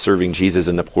charism was serving Jesus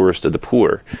and the poorest of the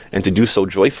poor, and to do so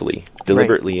joyfully,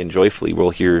 deliberately and joyfully. We'll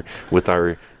hear with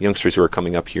our youngsters who are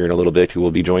coming up here in a little bit, who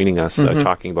will be joining us,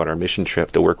 talking about our mission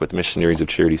trip to work with Missionaries of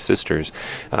Charity Sisters.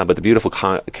 But the beautiful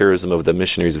charism of the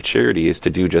Missionaries of Charity is to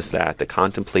do just that, to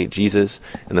contemplate Jesus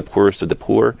and the poorest of the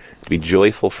poor, to be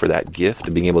joyful for that gift,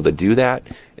 of being able to do that,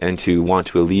 and to want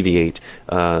to alleviate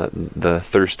the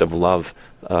thirst of love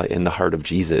in the heart of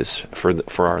Jesus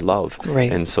for our love.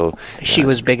 Right. And so she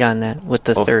was big on that with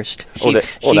the thirst. She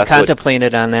that's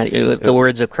contemplated on that with the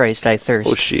words of Christ, I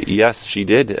thirst. Yes, she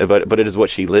did, but it is what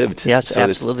she lived. Yes, so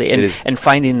absolutely. And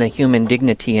finding the human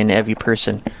dignity in every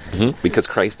person. Because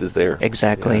Christ is there.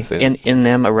 Exactly. Yes, in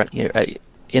them,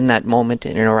 in that moment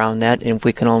and around that. And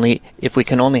if we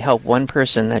can only help one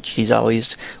person, that she's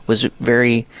always was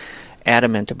very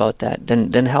adamant about that,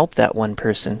 then help that one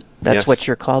person. That's what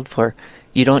you're called for.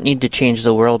 You don't need to change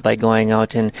the world by going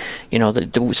out and,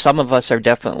 some of us are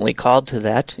definitely called to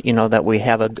that, that we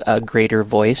have a greater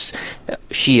voice.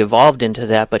 She evolved into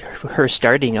that, but her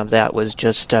starting of that was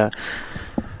just help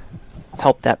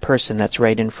that person that's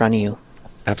right in front of you.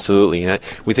 Absolutely. And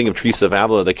we think of Teresa of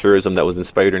Avila, the charism that was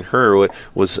inspired in her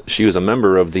was she was a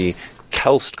member of the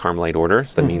Kelst Carmelite order.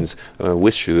 So that means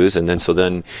with shoes. And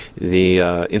then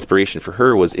the inspiration for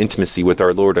her was intimacy with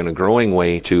our Lord in a growing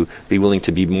way, to be willing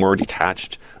to be more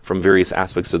detached from various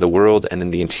aspects of the world, and in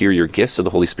the interior gifts of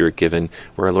the Holy Spirit given,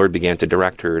 where our Lord began to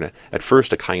direct her. And at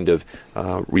first, a kind of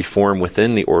reform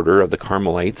within the order of the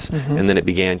Carmelites, and then it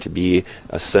began to be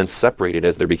a sense separated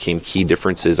as there became key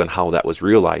differences on how that was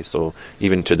realized. So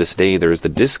even to this day, there is the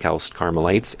Discalced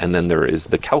Carmelites, and then there is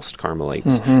the Kelst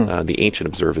Carmelites, the ancient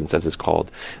observance, as it's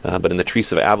called. But in the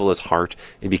Teresa of Avila's heart,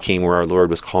 it became where our Lord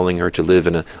was calling her to live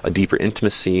in a deeper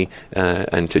intimacy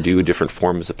and to do different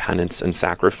forms of penance and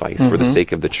sacrifice for the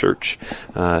sake of the church.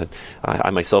 I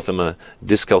myself am a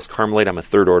Discalced Carmelite. I'm a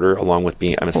third order,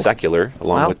 I'm a secular,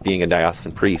 with being a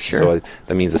diocesan priest. Sure. So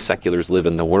that means the seculars live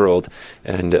in the world,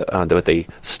 and that they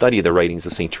study the writings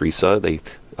of St. Teresa,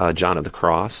 John of the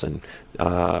Cross, and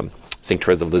St.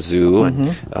 Therese of Lisieux,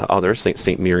 and others,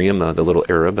 St. Miriam, the little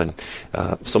Arab, and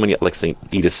so many, like St.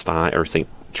 Edith Stein, or St.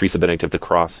 Teresa Benedict of the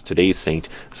Cross, today's saint.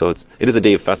 So it is a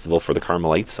day of festival for the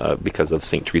Carmelites because of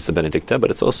St. Teresa Benedicta, but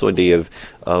it's also a day of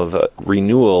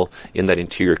renewal in that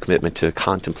interior commitment to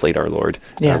contemplate our Lord,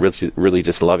 really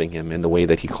just loving Him in the way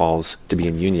that He calls to be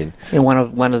in union. And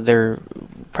one of their,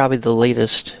 probably the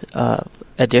latest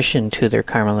addition to their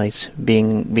Carmelites,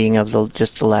 being of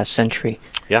the last century.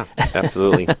 Yeah,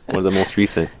 absolutely. One of the most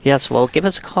recent. Yes, well, give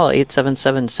us a call,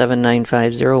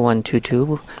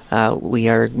 877-795-0122. We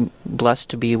are blessed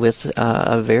to be with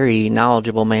a very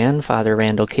knowledgeable man, Father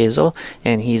Randall Kazel,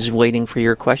 and he's waiting for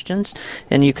your questions.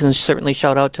 And you can certainly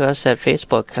shout out to us at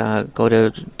Facebook. Go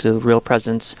to the Real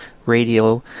Presence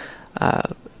Radio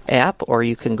app, or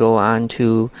you can go on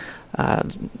to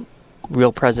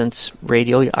Real Presence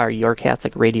Radio, your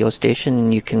Catholic radio station,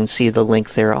 and you can see the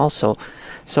link there also.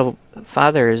 So,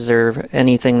 Father, is there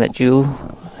anything that you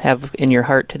have in your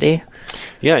heart today?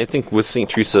 Yeah, I think with St.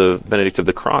 Teresa Benedict of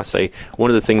the Cross,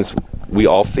 one of the things we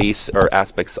all face are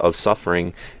aspects of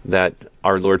suffering that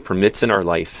our Lord permits in our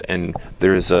life, and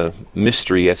there's a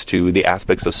mystery as to the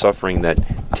aspects of suffering that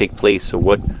take place. So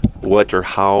what or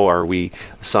how are we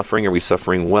suffering? Are we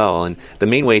suffering well? And the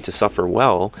main way to suffer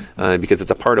well, because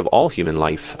it's a part of all human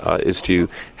life, is to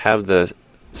have the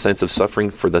sense of suffering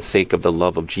for the sake of the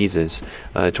love of Jesus,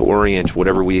 to orient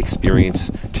whatever we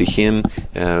experience to Him.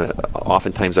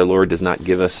 Oftentimes our Lord does not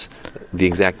give us the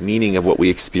exact meaning of what we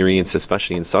experience,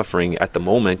 especially in suffering, at the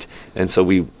moment, and so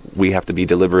we have to be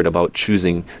deliberate about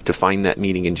choosing to find that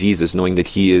meaning in Jesus, knowing that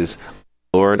He is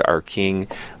Lord, our King,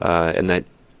 and that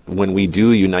when we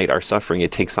do unite our suffering,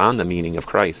 it takes on the meaning of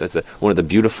Christ. That's one of the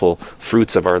beautiful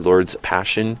fruits of our Lord's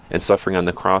passion and suffering on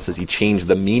the cross, is He changed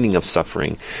the meaning of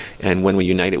suffering. And when we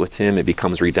unite it with Him, it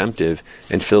becomes redemptive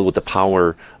and filled with the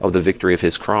power of the victory of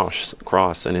His cross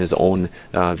and His own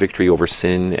victory over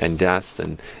sin and death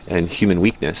and human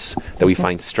weakness, that we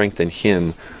find strength in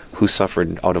Him who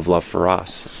suffered out of love for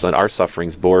us, so that our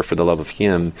sufferings bore for the love of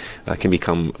Him can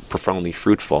become profoundly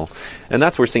fruitful. And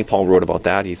that's where St. Paul wrote about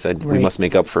that. He said, we must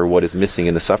make up for what is missing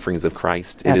in the sufferings of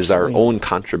Christ. Absolutely. It is our own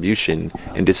contribution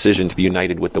and decision to be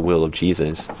united with the will of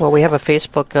Jesus. Well, we have a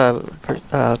Facebook,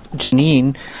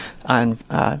 Jeannie on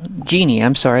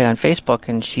Facebook,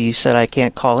 and she said, I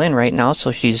can't call in right now,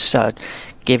 so she's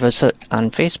gave us on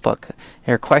Facebook.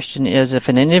 Her question is, if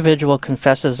an individual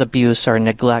confesses abuse or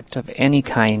neglect of any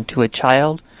kind to a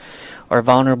child or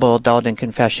vulnerable adult in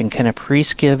confession, can a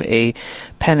priest give a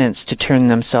penance to turn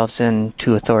themselves in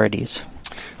to authorities?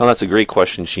 Well, that's a great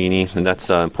question, Jeannie, and that's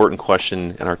an important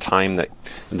question in our time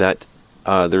that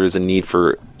there is a need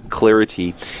for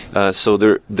clarity. So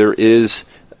there is,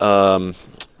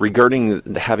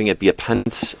 regarding having it be a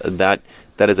penance, that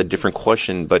is a different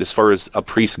question. But as far as a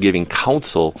priest giving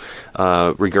counsel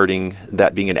regarding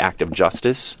that being an act of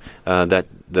justice, that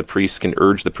the priest can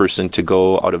urge the person to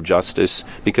go out of justice,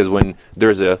 because when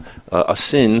there's a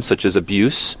sin such as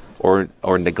abuse or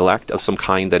neglect of some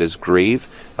kind that is grave,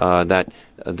 that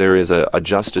there is a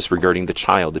justice regarding the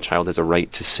child. The child has a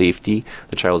right to safety.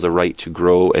 The child has a right to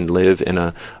grow and live in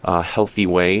a healthy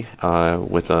way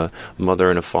with a mother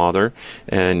and a father.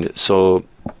 And so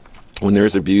when there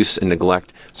is abuse and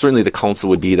neglect, certainly the counsel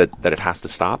would be that it has to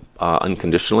stop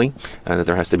unconditionally, and that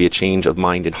there has to be a change of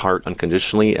mind and heart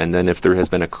unconditionally. And then if there has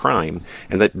been a crime,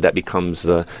 and that becomes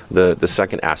the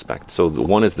second aspect. So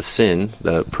one is the sin.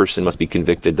 The person must be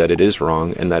convicted that it is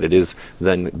wrong, and that it is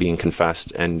then being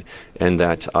confessed, and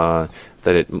that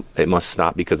it must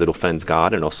stop because it offends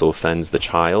God and also offends the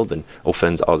child and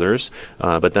offends others.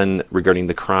 But then regarding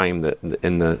the crime,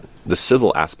 in the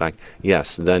civil aspect,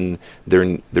 yes, then there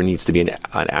needs to be an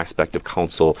aspect of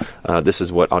counsel. This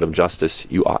is what out of justice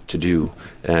you ought to do,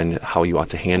 and how you ought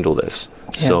to handle this.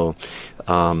 Yeah. So,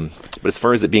 but as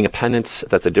far as it being a penance,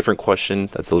 that's a different question.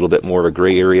 That's a little bit more of a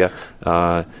gray area.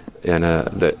 And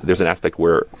there's an aspect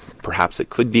where perhaps it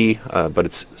could be, but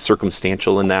it's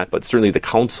circumstantial in that. But certainly the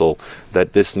counsel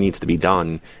that this needs to be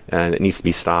done, and it needs to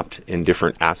be stopped in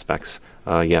different aspects,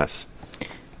 yes.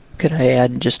 Could I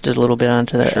add just a little bit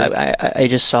onto that? Sure. I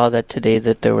just saw that today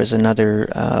that there was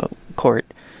another court.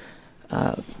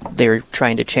 They're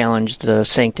trying to challenge the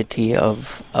sanctity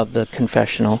of the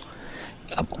confessional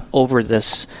over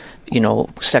this,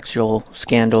 sexual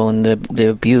scandal and the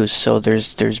abuse. So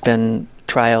there's been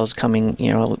trials coming,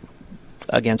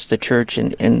 against the church,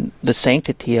 and the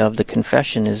sanctity of the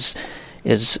confession is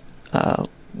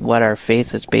what our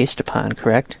faith is based upon,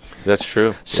 correct? That's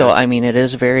true. So, yes. I mean, it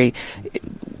is it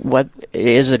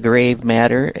is a grave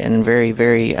matter and very,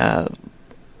 very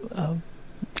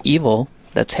evil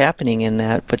that's happening in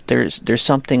that, but there's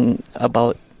something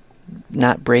about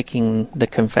not breaking the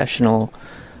confessional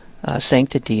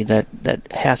sanctity that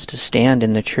has to stand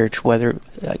in the church. Whether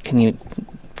can you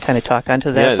kind of talk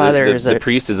onto that, Father? The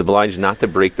priest is obliged not to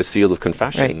break the seal of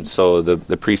confession. Right. So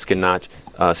the priest cannot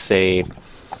say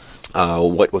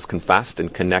what was confessed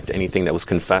and connect anything that was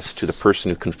confessed to the person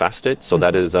who confessed it. So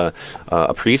that is a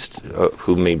priest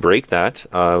who may break that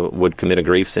would commit a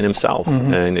grave sin himself,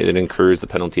 and it incurs the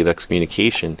penalty of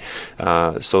excommunication.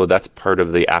 So that's part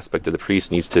of the aspect of the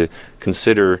priest needs to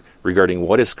consider regarding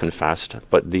what is confessed,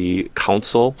 but the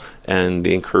counsel and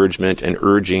the encouragement and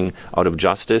urging out of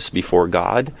justice before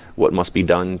God, what must be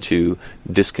done to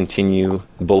discontinue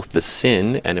both the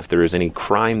sin, and if there is any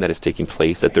crime that is taking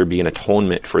place, that there be an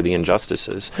atonement for the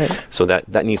injustices. Right. So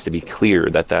that needs to be clear,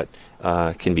 that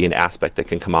can be an aspect that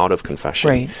can come out of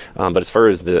confession. Right. But as far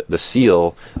as the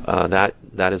seal, that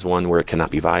is one where it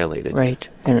cannot be violated. Right.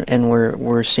 And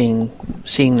we're seeing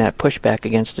that pushback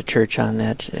against the church on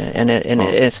that, and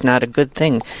it's not a good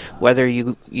thing. Whether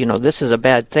this is a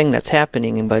bad thing that's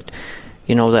happening, but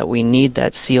that we need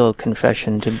that seal of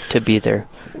confession to be there.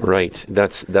 Right.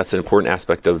 That's an important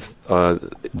aspect of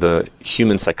the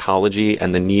human psychology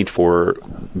and the need for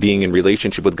being in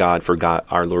relationship with God, for God,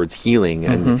 our Lord's healing,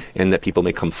 and that people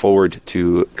may come forward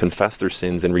to confess their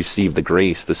sins and receive the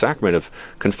grace. The sacrament of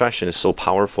confession is so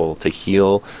powerful to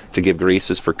heal, to give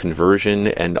graces for conversion,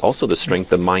 and also the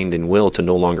strength of mind and will to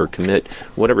no longer commit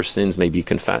whatever sins may be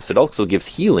confessed. It also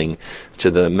gives healing to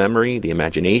the memory, the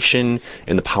imagination,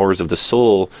 and the powers of the soul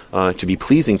to be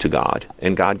pleasing to God.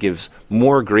 And God gives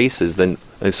more graces than,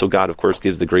 and so God, of course,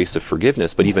 gives the grace of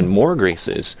forgiveness, but even more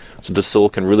graces, so the soul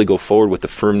can really go forward with the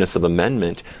firmness of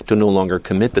amendment to no longer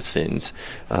commit the sins.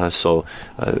 So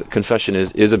confession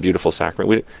is a beautiful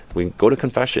sacrament. We go to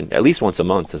confession at least once a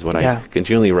month is what I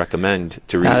continually recommend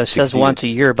to read. It says once a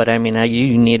year, but I mean,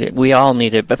 you need it. We all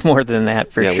need it, but more than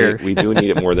that, for sure. We do need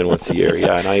it more than once a year.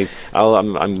 Yeah, and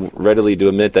I'm readily to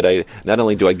admit that I not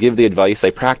only do I give the advice, I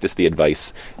practice the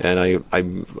advice, and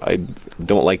I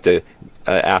don't like to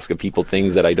ask of people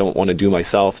things that I don't want to do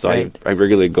myself. So right. I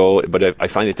regularly go, but I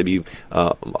find it to be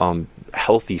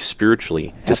healthy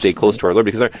spiritually to stay close to our Lord,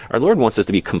 because our Lord wants us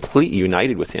to be completely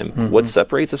united with Him. Mm-hmm. What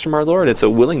separates us from our Lord? It's a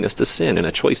willingness to sin and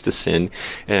a choice to sin,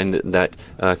 and that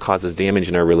causes damage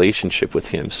in our relationship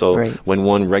with Him. So when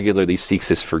one regularly seeks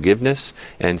His forgiveness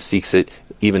and seeks it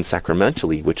even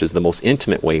sacramentally, which is the most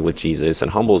intimate way with Jesus,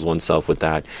 and humbles oneself with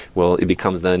that, well, it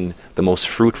becomes then the most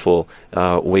fruitful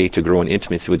way to grow in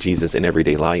intimacy with Jesus in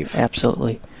everyday life.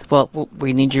 Absolutely. Well,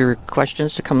 we need your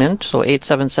questions to come in, so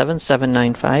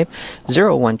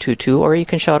 877-795-0122, or you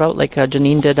can shout out like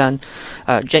Janine did on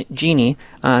Jeannie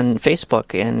on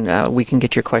Facebook, and we can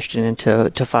get your question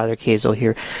into Father Kazel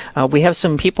here. We have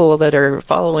some people that are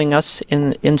following us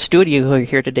in studio who are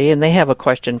here today, and they have a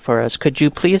question for us. Could you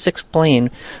please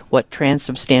explain what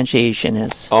transubstantiation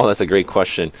is? Oh, that's a great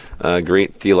question.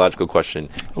 Great theological question.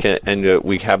 And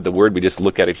we have the word, we just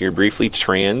look at it here briefly.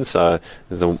 Trans,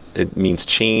 it means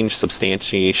change,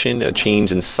 substantiation, a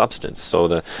change in substance. So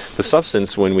the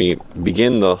substance when we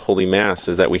begin the Holy Mass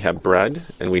is that we have bread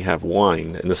and we have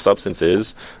wine. And the substance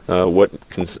is what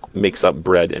makes up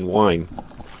bread and wine.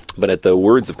 But at the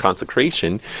words of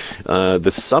consecration, the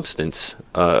substance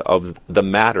of the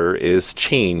matter is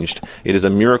changed. It is a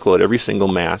miracle at every single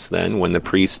Mass then when the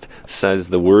priest says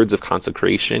the words of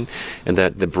consecration, and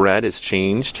that the bread is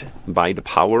changed by the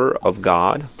power of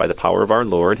God, by the power of our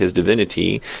Lord, His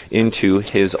divinity, into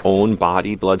His own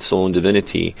body, blood, soul, and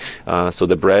divinity. So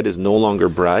the bread is no longer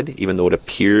bread, even though it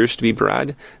appears to be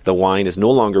bread. The wine is no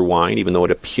longer wine, even though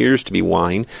it appears to be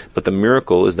wine. But the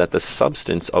miracle is that the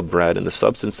substance of bread and the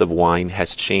substance of wine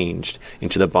has changed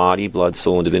into the body, blood,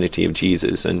 soul, and divinity of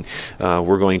Jesus. And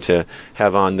we're going to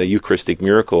have on the Eucharistic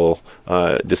miracle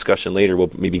discussion later.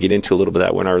 We'll maybe get into a little bit of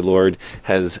that when our Lord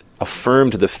has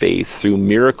affirmed the faith through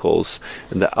miracles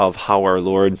of how our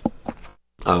Lord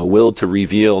willed to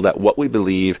reveal that what we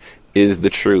believe is the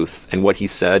truth, and what He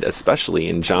said, especially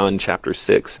in John chapter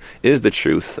 6, is the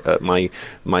truth. My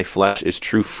flesh is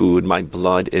true food, my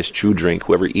blood is true drink.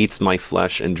 Whoever eats my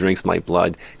flesh and drinks my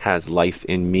blood has life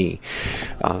in me.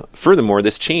 Furthermore,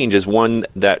 this change is one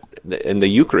that in the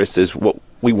Eucharist is what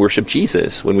we worship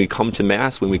Jesus. When we come to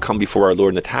Mass, when we come before our Lord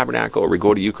in the tabernacle, or we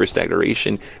go to Eucharist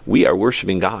adoration, we are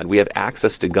worshiping God. We have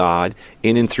access to God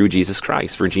in and through Jesus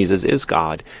Christ, for Jesus is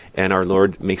God. And our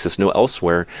Lord makes us know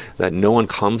elsewhere that no one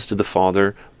comes to the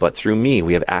Father but through me.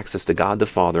 We have access to God the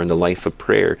Father in the life of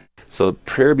prayer. So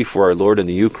prayer before our Lord in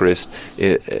the Eucharist,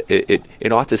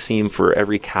 it ought to seem for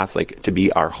every Catholic to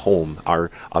be our home, a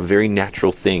very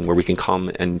natural thing where we can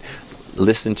come and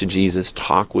listen to Jesus,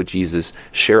 talk with Jesus,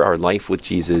 share our life with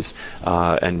Jesus,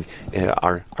 and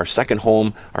our second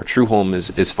home, our true home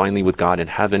is finally with God in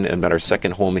heaven, and but our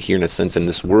second home here in a sense in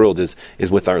this world is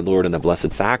with our Lord in the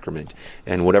Blessed Sacrament.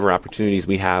 And whatever opportunities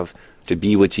we have to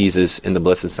be with Jesus in the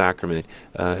Blessed Sacrament,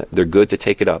 they're good to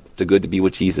take it up. They're good to be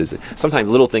with Jesus. Sometimes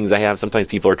little things I have, sometimes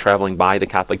people are traveling by the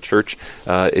Catholic Church.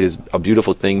 It is a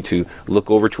beautiful thing to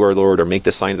look over to our Lord or make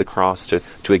the sign of the cross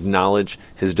to acknowledge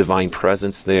His divine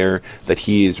presence there, that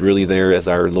He is really there as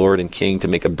our Lord and King, to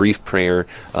make a brief prayer,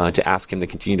 to ask Him to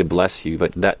continue to bless you.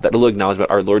 But that little acknowledgement,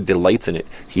 our Lord delights in it.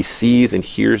 He sees and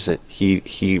hears it.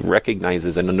 He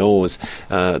recognizes and knows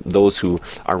those who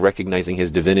are recognizing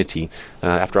His divinity.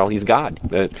 After all, He's God.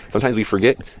 Sometimes we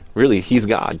forget, really, He's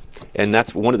God. And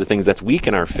that's one of the things that's weak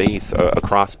in our faith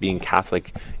across being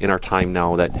Catholic in our time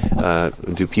now, that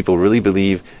do people really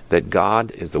believe that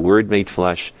God is the Word made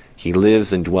flesh? He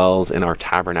lives and dwells in our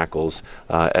tabernacles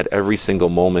at every single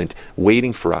moment,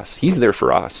 waiting for us. He's there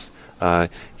for us.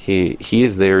 He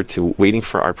is there waiting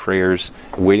for our prayers,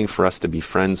 waiting for us to be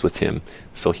friends with Him.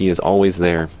 So He is always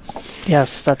there.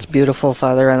 Yes, that's beautiful,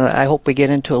 Father, and I hope we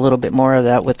get into a little bit more of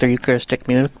that with the Eucharistic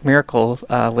miracle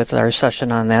with our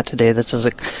session on that today. This is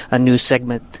a new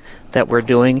segment that we're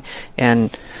doing,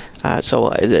 and so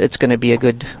it's going to be a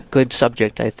good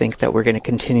subject, I think, that we're going to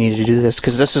continue to do this,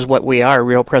 because this is what we are,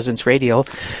 Real Presence Radio.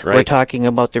 Right. We're talking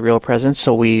about the Real Presence,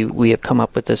 so we have come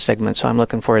up with this segment, so I'm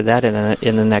looking forward to that in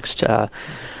the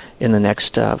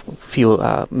next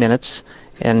few minutes.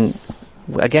 And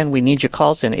again, we need your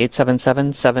calls in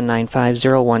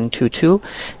 877-795-0122,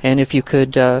 and if you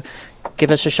could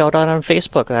give us a shout out on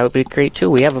Facebook, that would be great too.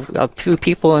 We have a few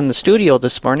people in the studio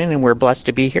this morning, and we're blessed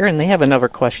to be here, and they have another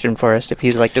question for us, if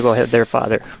you'd like to go ahead there,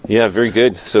 Father. Yeah, very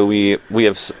good. So we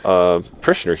have a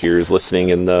parishioner here who's listening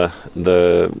in the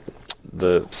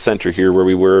center here where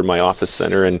we were in my office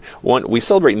center, and we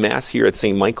celebrate Mass here at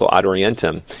St. Michael ad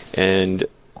Orientem, and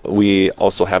we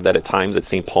also have that at times at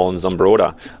St. Paul and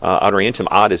Zumbrota. Ad Orientem,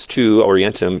 ad is to,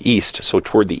 Orientem, east, so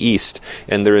toward the east.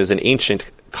 And there is an ancient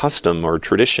custom or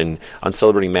tradition on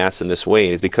celebrating Mass in this way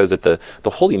is because at the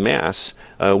Holy Mass,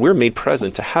 we're made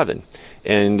present to heaven.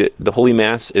 And the Holy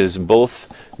Mass is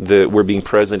both we're being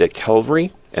present at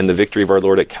Calvary and the victory of our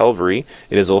Lord at Calvary.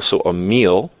 It is also a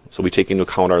meal. So we take into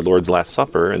account our Lord's Last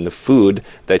Supper and the food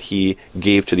that he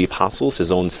gave to the apostles, his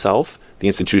own self, the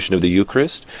institution of the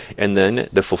Eucharist, and then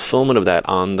the fulfillment of that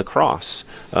on the cross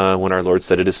when our Lord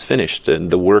said it is finished.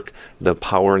 And the work, the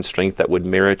power and strength that would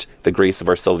merit the grace of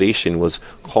our salvation was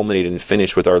culminated and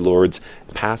finished with our Lord's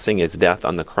passing, his death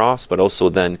on the cross, but also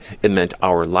then it meant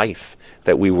our life,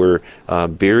 that we were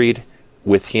buried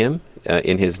with him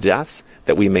in his death,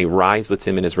 that we may rise with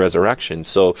him in his resurrection.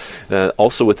 So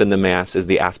also within the Mass is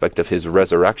the aspect of his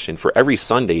resurrection. For every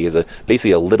Sunday is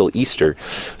basically a little Easter.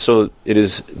 So it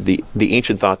is the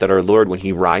ancient thought that our Lord, when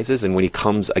he rises and when he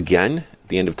comes again, at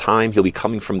the end of time, he'll be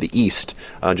coming from the east,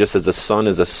 just as the sun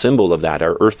is a symbol of that.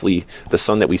 Our earthly, the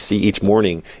sun that we see each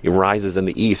morning, it rises in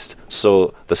the east.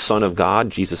 So the Son of God,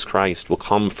 Jesus Christ, will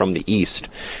come from the east.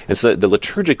 And so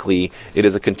liturgically, it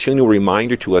is a continual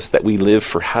reminder to us that we live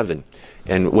for heaven.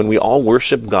 And when we all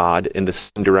worship God in the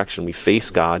same direction, we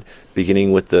face God,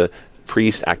 beginning with the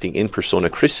priest acting in persona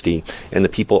Christi, and the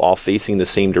people all facing the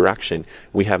same direction,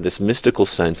 we have this mystical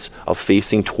sense of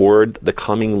facing toward the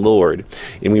coming Lord.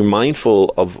 And we're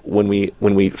mindful of when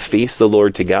we face the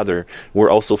Lord together,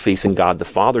 we're also facing God the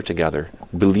Father together,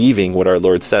 believing what our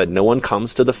Lord said, no one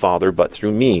comes to the Father but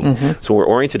through me. Mm-hmm. So we're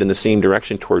oriented in the same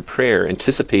direction toward prayer,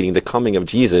 anticipating the coming of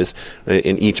Jesus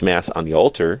in each Mass on the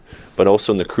altar, but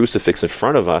also in the crucifix in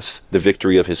front of us, the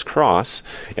victory of his cross,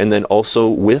 and then also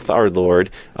with our Lord,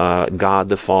 God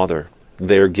the Father.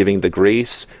 They're giving the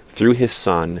grace through his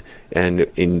Son, and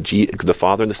in the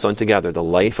Father and the Son together, the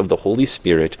life of the Holy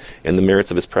Spirit and the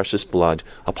merits of his precious blood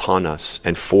upon us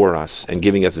and for us, and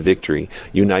giving us victory,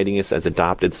 uniting us as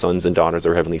adopted sons and daughters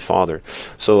of our Heavenly Father.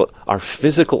 So our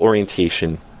physical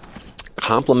orientation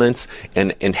complements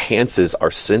and enhances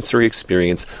our sensory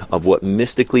experience of what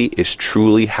mystically is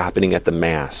truly happening at the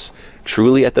Mass.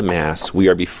 Truly at the Mass, we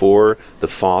are before the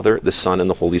Father, the Son, and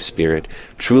the Holy Spirit.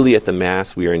 Truly at the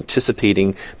Mass, we are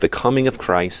anticipating the coming of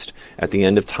Christ at the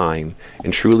end of time.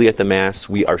 And truly at the Mass,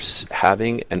 we are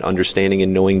having an understanding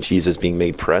and knowing Jesus being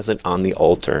made present on the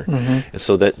altar. Mm-hmm. And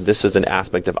so that this is an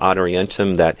aspect of Ad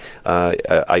Orientem that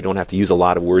I don't have to use a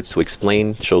lot of words to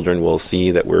explain. Children will see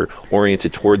that we're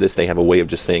oriented toward this. They have a way of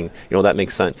just saying, that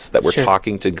makes sense, that we're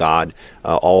talking to God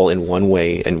all in one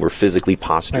way, and we're physically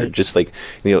postured. Right. Just like,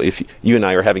 if you and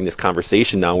I are having this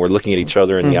conversation now, we're looking at each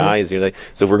other in the eyes. So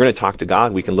if we're going to talk to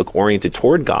God, we can look oriented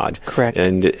toward God. Correct.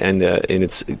 And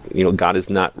it's God is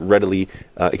not readily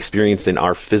experienced in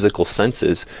our physical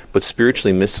senses, but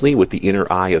spiritually, mystically, with the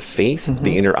inner eye of faith,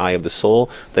 the inner eye of the soul,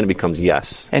 then it becomes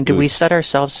yes. And do we set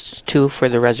ourselves too for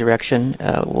the resurrection,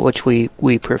 which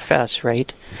we profess,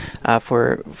 right?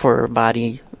 For our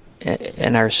body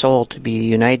and our soul to be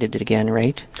united again,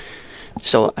 right?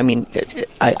 So,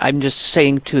 I'm just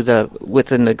saying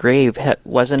within the grave,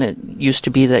 wasn't it used to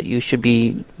be that you should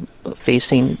be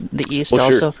facing the east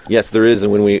also? Sure. Yes, there is.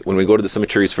 And when we go to the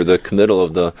cemeteries for the committal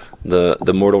of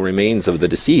the mortal remains of the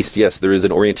deceased, yes, there is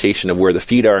an orientation of where the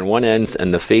feet are on one end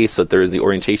and the face, that there is the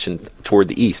orientation toward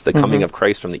the east, the coming of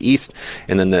Christ from the east,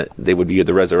 and then they would be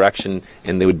the resurrection,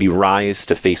 and they would be rise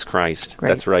to face Christ. Right.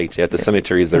 That's right. At the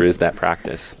cemeteries, there is that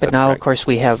practice. But now, correct. Of course,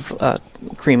 we have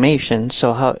cremation.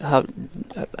 So how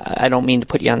I don't mean to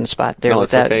put you on the spot there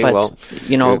with that, okay.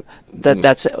 But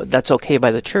that's okay by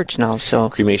the church now. So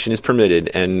cremation is permitted,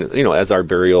 and as our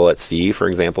burial at sea, for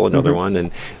example, another one,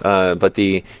 and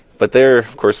but there,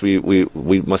 of course, we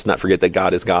must not forget that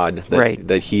God is God,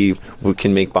 that He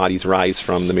can make bodies rise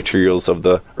from the materials of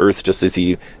the earth, just as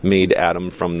He made Adam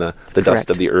from the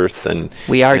dust of the earth. And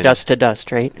we are dust to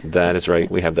dust, right? That is right.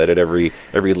 We have that at every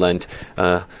Lent.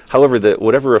 However,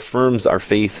 whatever affirms our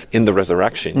faith in the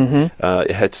resurrection,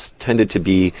 it has tended to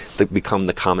become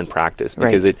the common practice,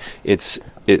 because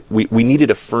we need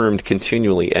it affirmed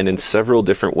continually and in several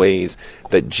different ways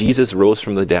that Jesus rose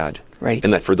from the dead. Right.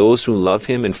 And that for those who love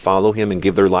Him and follow Him and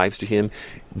give their lives to Him,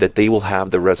 that they will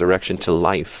have the resurrection to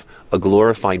life, a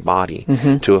glorified body,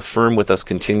 to affirm with us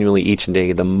continually each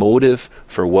day the motive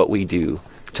for what we do,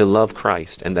 to love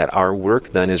Christ, and that our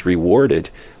work then is rewarded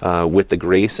with the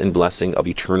grace and blessing of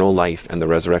eternal life and the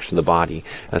resurrection of the body.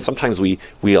 And sometimes we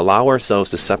allow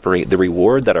ourselves to separate the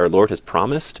reward that our Lord has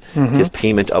promised, His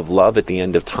payment of love at the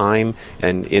end of time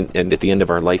and at the end of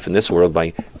our life in this world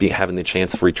by having the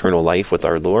chance for eternal life with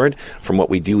our Lord, from what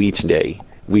we do each day.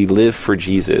 We live for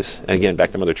Jesus. And again,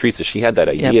 back to Mother Teresa, she had that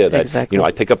idea that, exactly.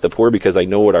 I pick up the poor because I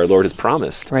know what our Lord has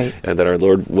promised. Right. And that our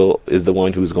Lord is the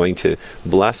one who's going to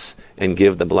bless and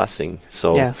give the blessing.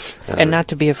 So, and not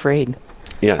to be afraid.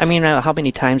 Yes. I mean, how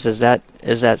many times is that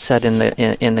said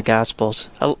in the Gospels?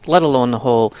 Let alone the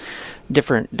whole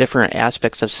different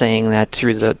aspects of saying that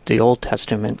through the Old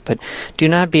Testament. But do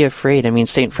not be afraid. I mean,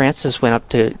 St. Francis went up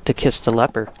to kiss the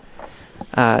leper.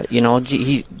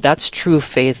 That's true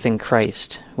faith in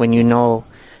Christ when you know.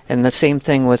 And the same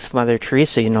thing with Mother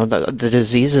Teresa. The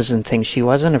diseases and things. She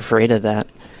wasn't afraid of that.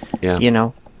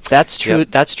 Yeah. That's true.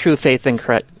 Yep. That's true faith in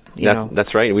Christ.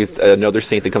 That's right. We've another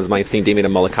saint that comes to mind, Saint Damien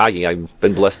of Molokai. I've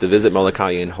been blessed to visit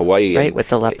Molokai in Hawaii. Right, with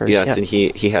the lepers. Yes, and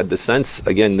he had the sense,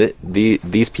 again, that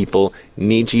these people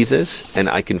need Jesus, and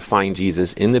I can find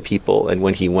Jesus in the people. And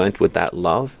when he went with that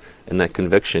love and that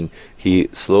conviction, he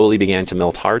slowly began to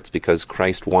melt hearts because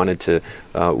Christ wanted to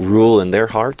rule in their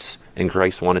hearts, and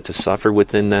Christ wanted to suffer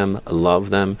within them, love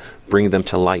them, bring them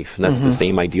to life. And that's the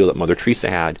same ideal that Mother Teresa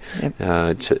had,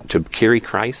 to carry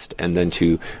Christ and then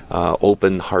to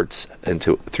open hearts and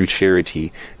through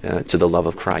charity to the love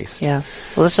of Christ. Yeah.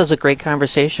 Well, this is a great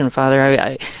conversation,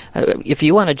 Father. If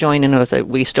you want to join in with it,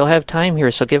 we still have time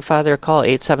here, so give Father a call,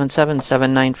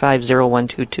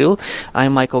 877-795-0122.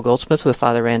 I'm Michael Goldsmith with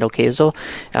Father Randall Kazel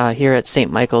here at St.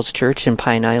 Michael's Church in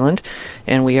Pine Island,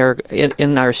 and we are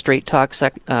in our Straight Talk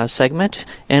segment,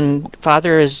 and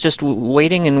Father is just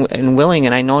waiting and willing,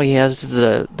 and I know he has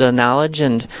the knowledge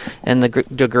and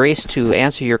the grace to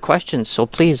answer your questions. So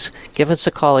please give us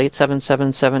a call,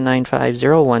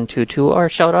 877-795-0122, or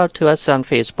shout out to us on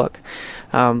Facebook.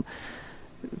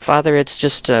 Father, it's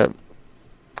just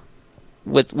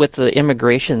with the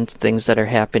immigration things that are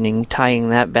happening, tying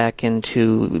that back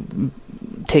into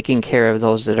taking care of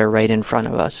those that are right in front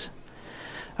of us.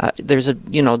 There's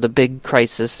the big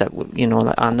crisis that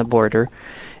on the border,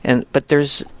 but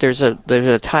there's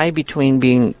a tie between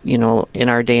being in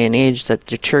our day and age that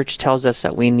the church tells us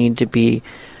that we need to be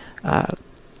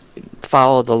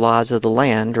follow the laws of the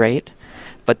land, right?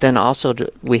 But then also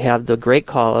we have the great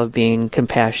call of being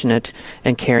compassionate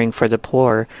and caring for the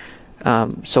poor.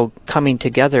 So coming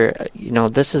together,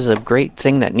 this is a great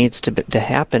thing that needs to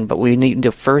happen, but we need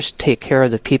to first take care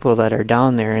of the people that are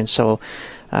down there. And so,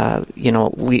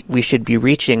 we should be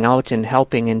reaching out and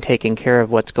helping and taking care of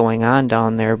what's going on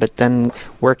down there, but then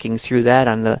working through that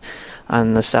on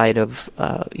the side of,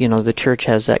 the church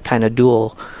has that kind of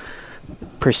dual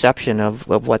perception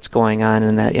of what's going on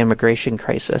in that immigration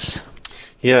crisis.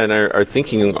 Yeah, and our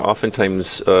thinking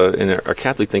oftentimes, and our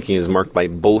Catholic thinking is marked by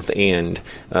both and.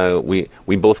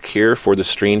 We both care for the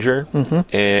stranger,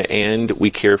 and we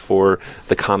care for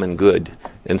the common good.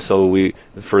 And so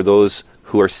for those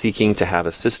who are seeking to have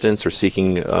assistance or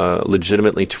seeking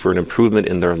legitimately for an improvement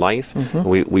in their life,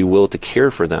 we will to care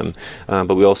for them.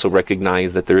 But we also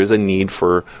recognize that there is a need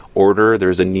for order,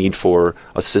 there's a need for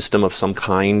a system of some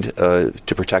kind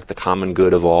to protect the common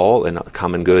good of all, and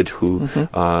common good who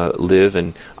live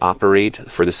and operate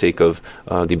for the sake of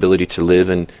the ability to live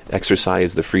and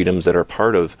exercise the freedoms that are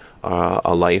part of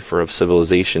a life or of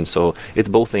civilization. So it's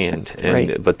both and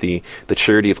right. But the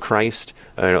charity of Christ,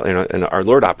 and our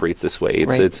Lord operates this way.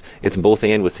 It's both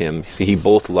and with him. See, he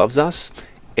both loves us,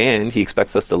 and he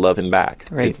expects us to love him back.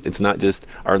 Right. It's not just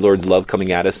our Lord's love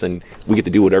coming at us and we get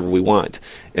to do whatever we want.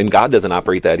 And God doesn't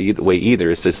operate that way either.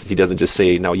 It's just he doesn't just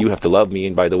say, "Now you have to love me,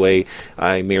 and by the way,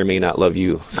 I may or may not love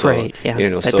you." So, right. Yeah.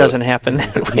 That doesn't happen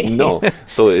that way. No.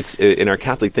 So it's in our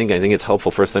Catholic thinking. I think it's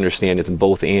helpful for us to understand it's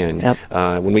both and. Yep.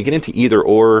 When we get into either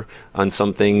or on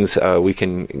some things, we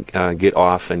can get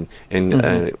off and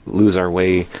lose our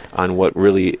way on what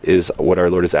really is what our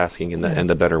Lord is asking in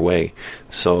the better way.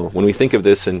 So when we think of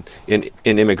this in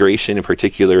immigration in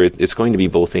particular, it's going to be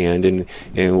both and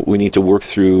we need to work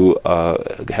through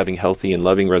having healthy and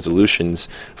loving resolutions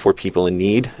for people in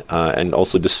need, and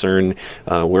also discern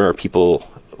where are people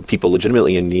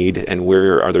legitimately in need, and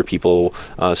where are there people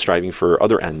striving for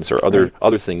other ends or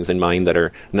other things in mind that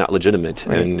are not legitimate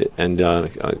and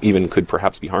even could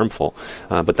perhaps be harmful.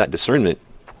 But that discernment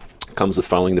comes with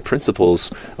following the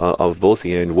principles of both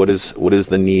the end. What is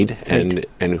the need, and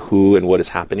who and what is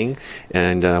happening,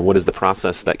 and what is the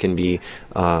process that can be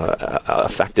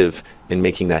effective in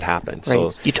making that happen. Right.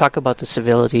 So you talk about the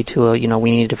civility too.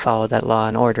 We need to follow that law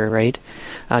and order, right?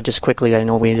 Just quickly, I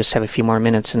know we just have a few more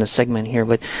minutes in the segment here,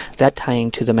 but that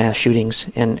tying to the mass shootings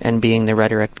and being the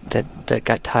rhetoric that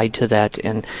got tied to that,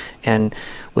 and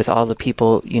with all the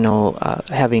people,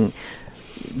 having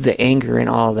the anger and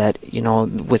all that,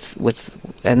 with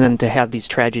and then to have these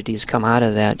tragedies come out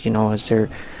of that, is there?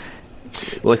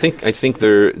 Well, I think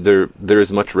there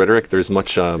is much rhetoric. There's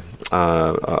much in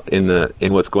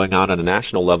what's going on a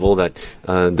national level that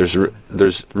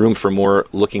there's room for more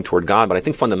looking toward God. But I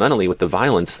think fundamentally with the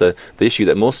violence, the issue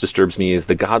that most disturbs me is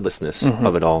the godlessness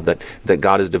of it all. That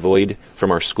God is devoid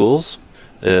from our schools.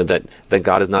 that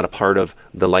God is not a part of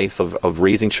the life of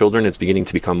raising children. It's beginning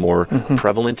to become more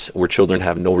prevalent, where children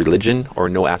have no religion or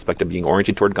no aspect of being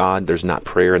oriented toward God. There's not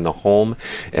prayer in the home.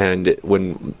 And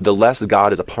when the less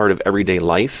God is a part of everyday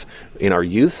life in our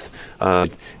youth,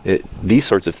 these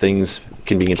sorts of things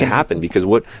can begin to happen, because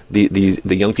what the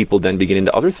young people then begin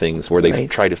into other things where they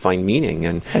try to find meaning,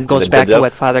 and it goes back to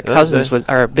what Father Cousins was,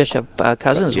 or Bishop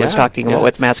Cousins was talking about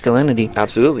with masculinity.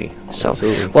 Absolutely.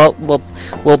 Well,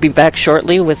 we'll be back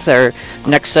shortly with our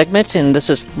next segment, and this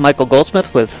is Michael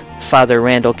Goldsmith with Father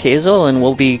Randall Kazel, and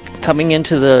we'll be coming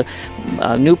into the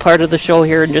new part of the show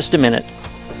here in just a minute.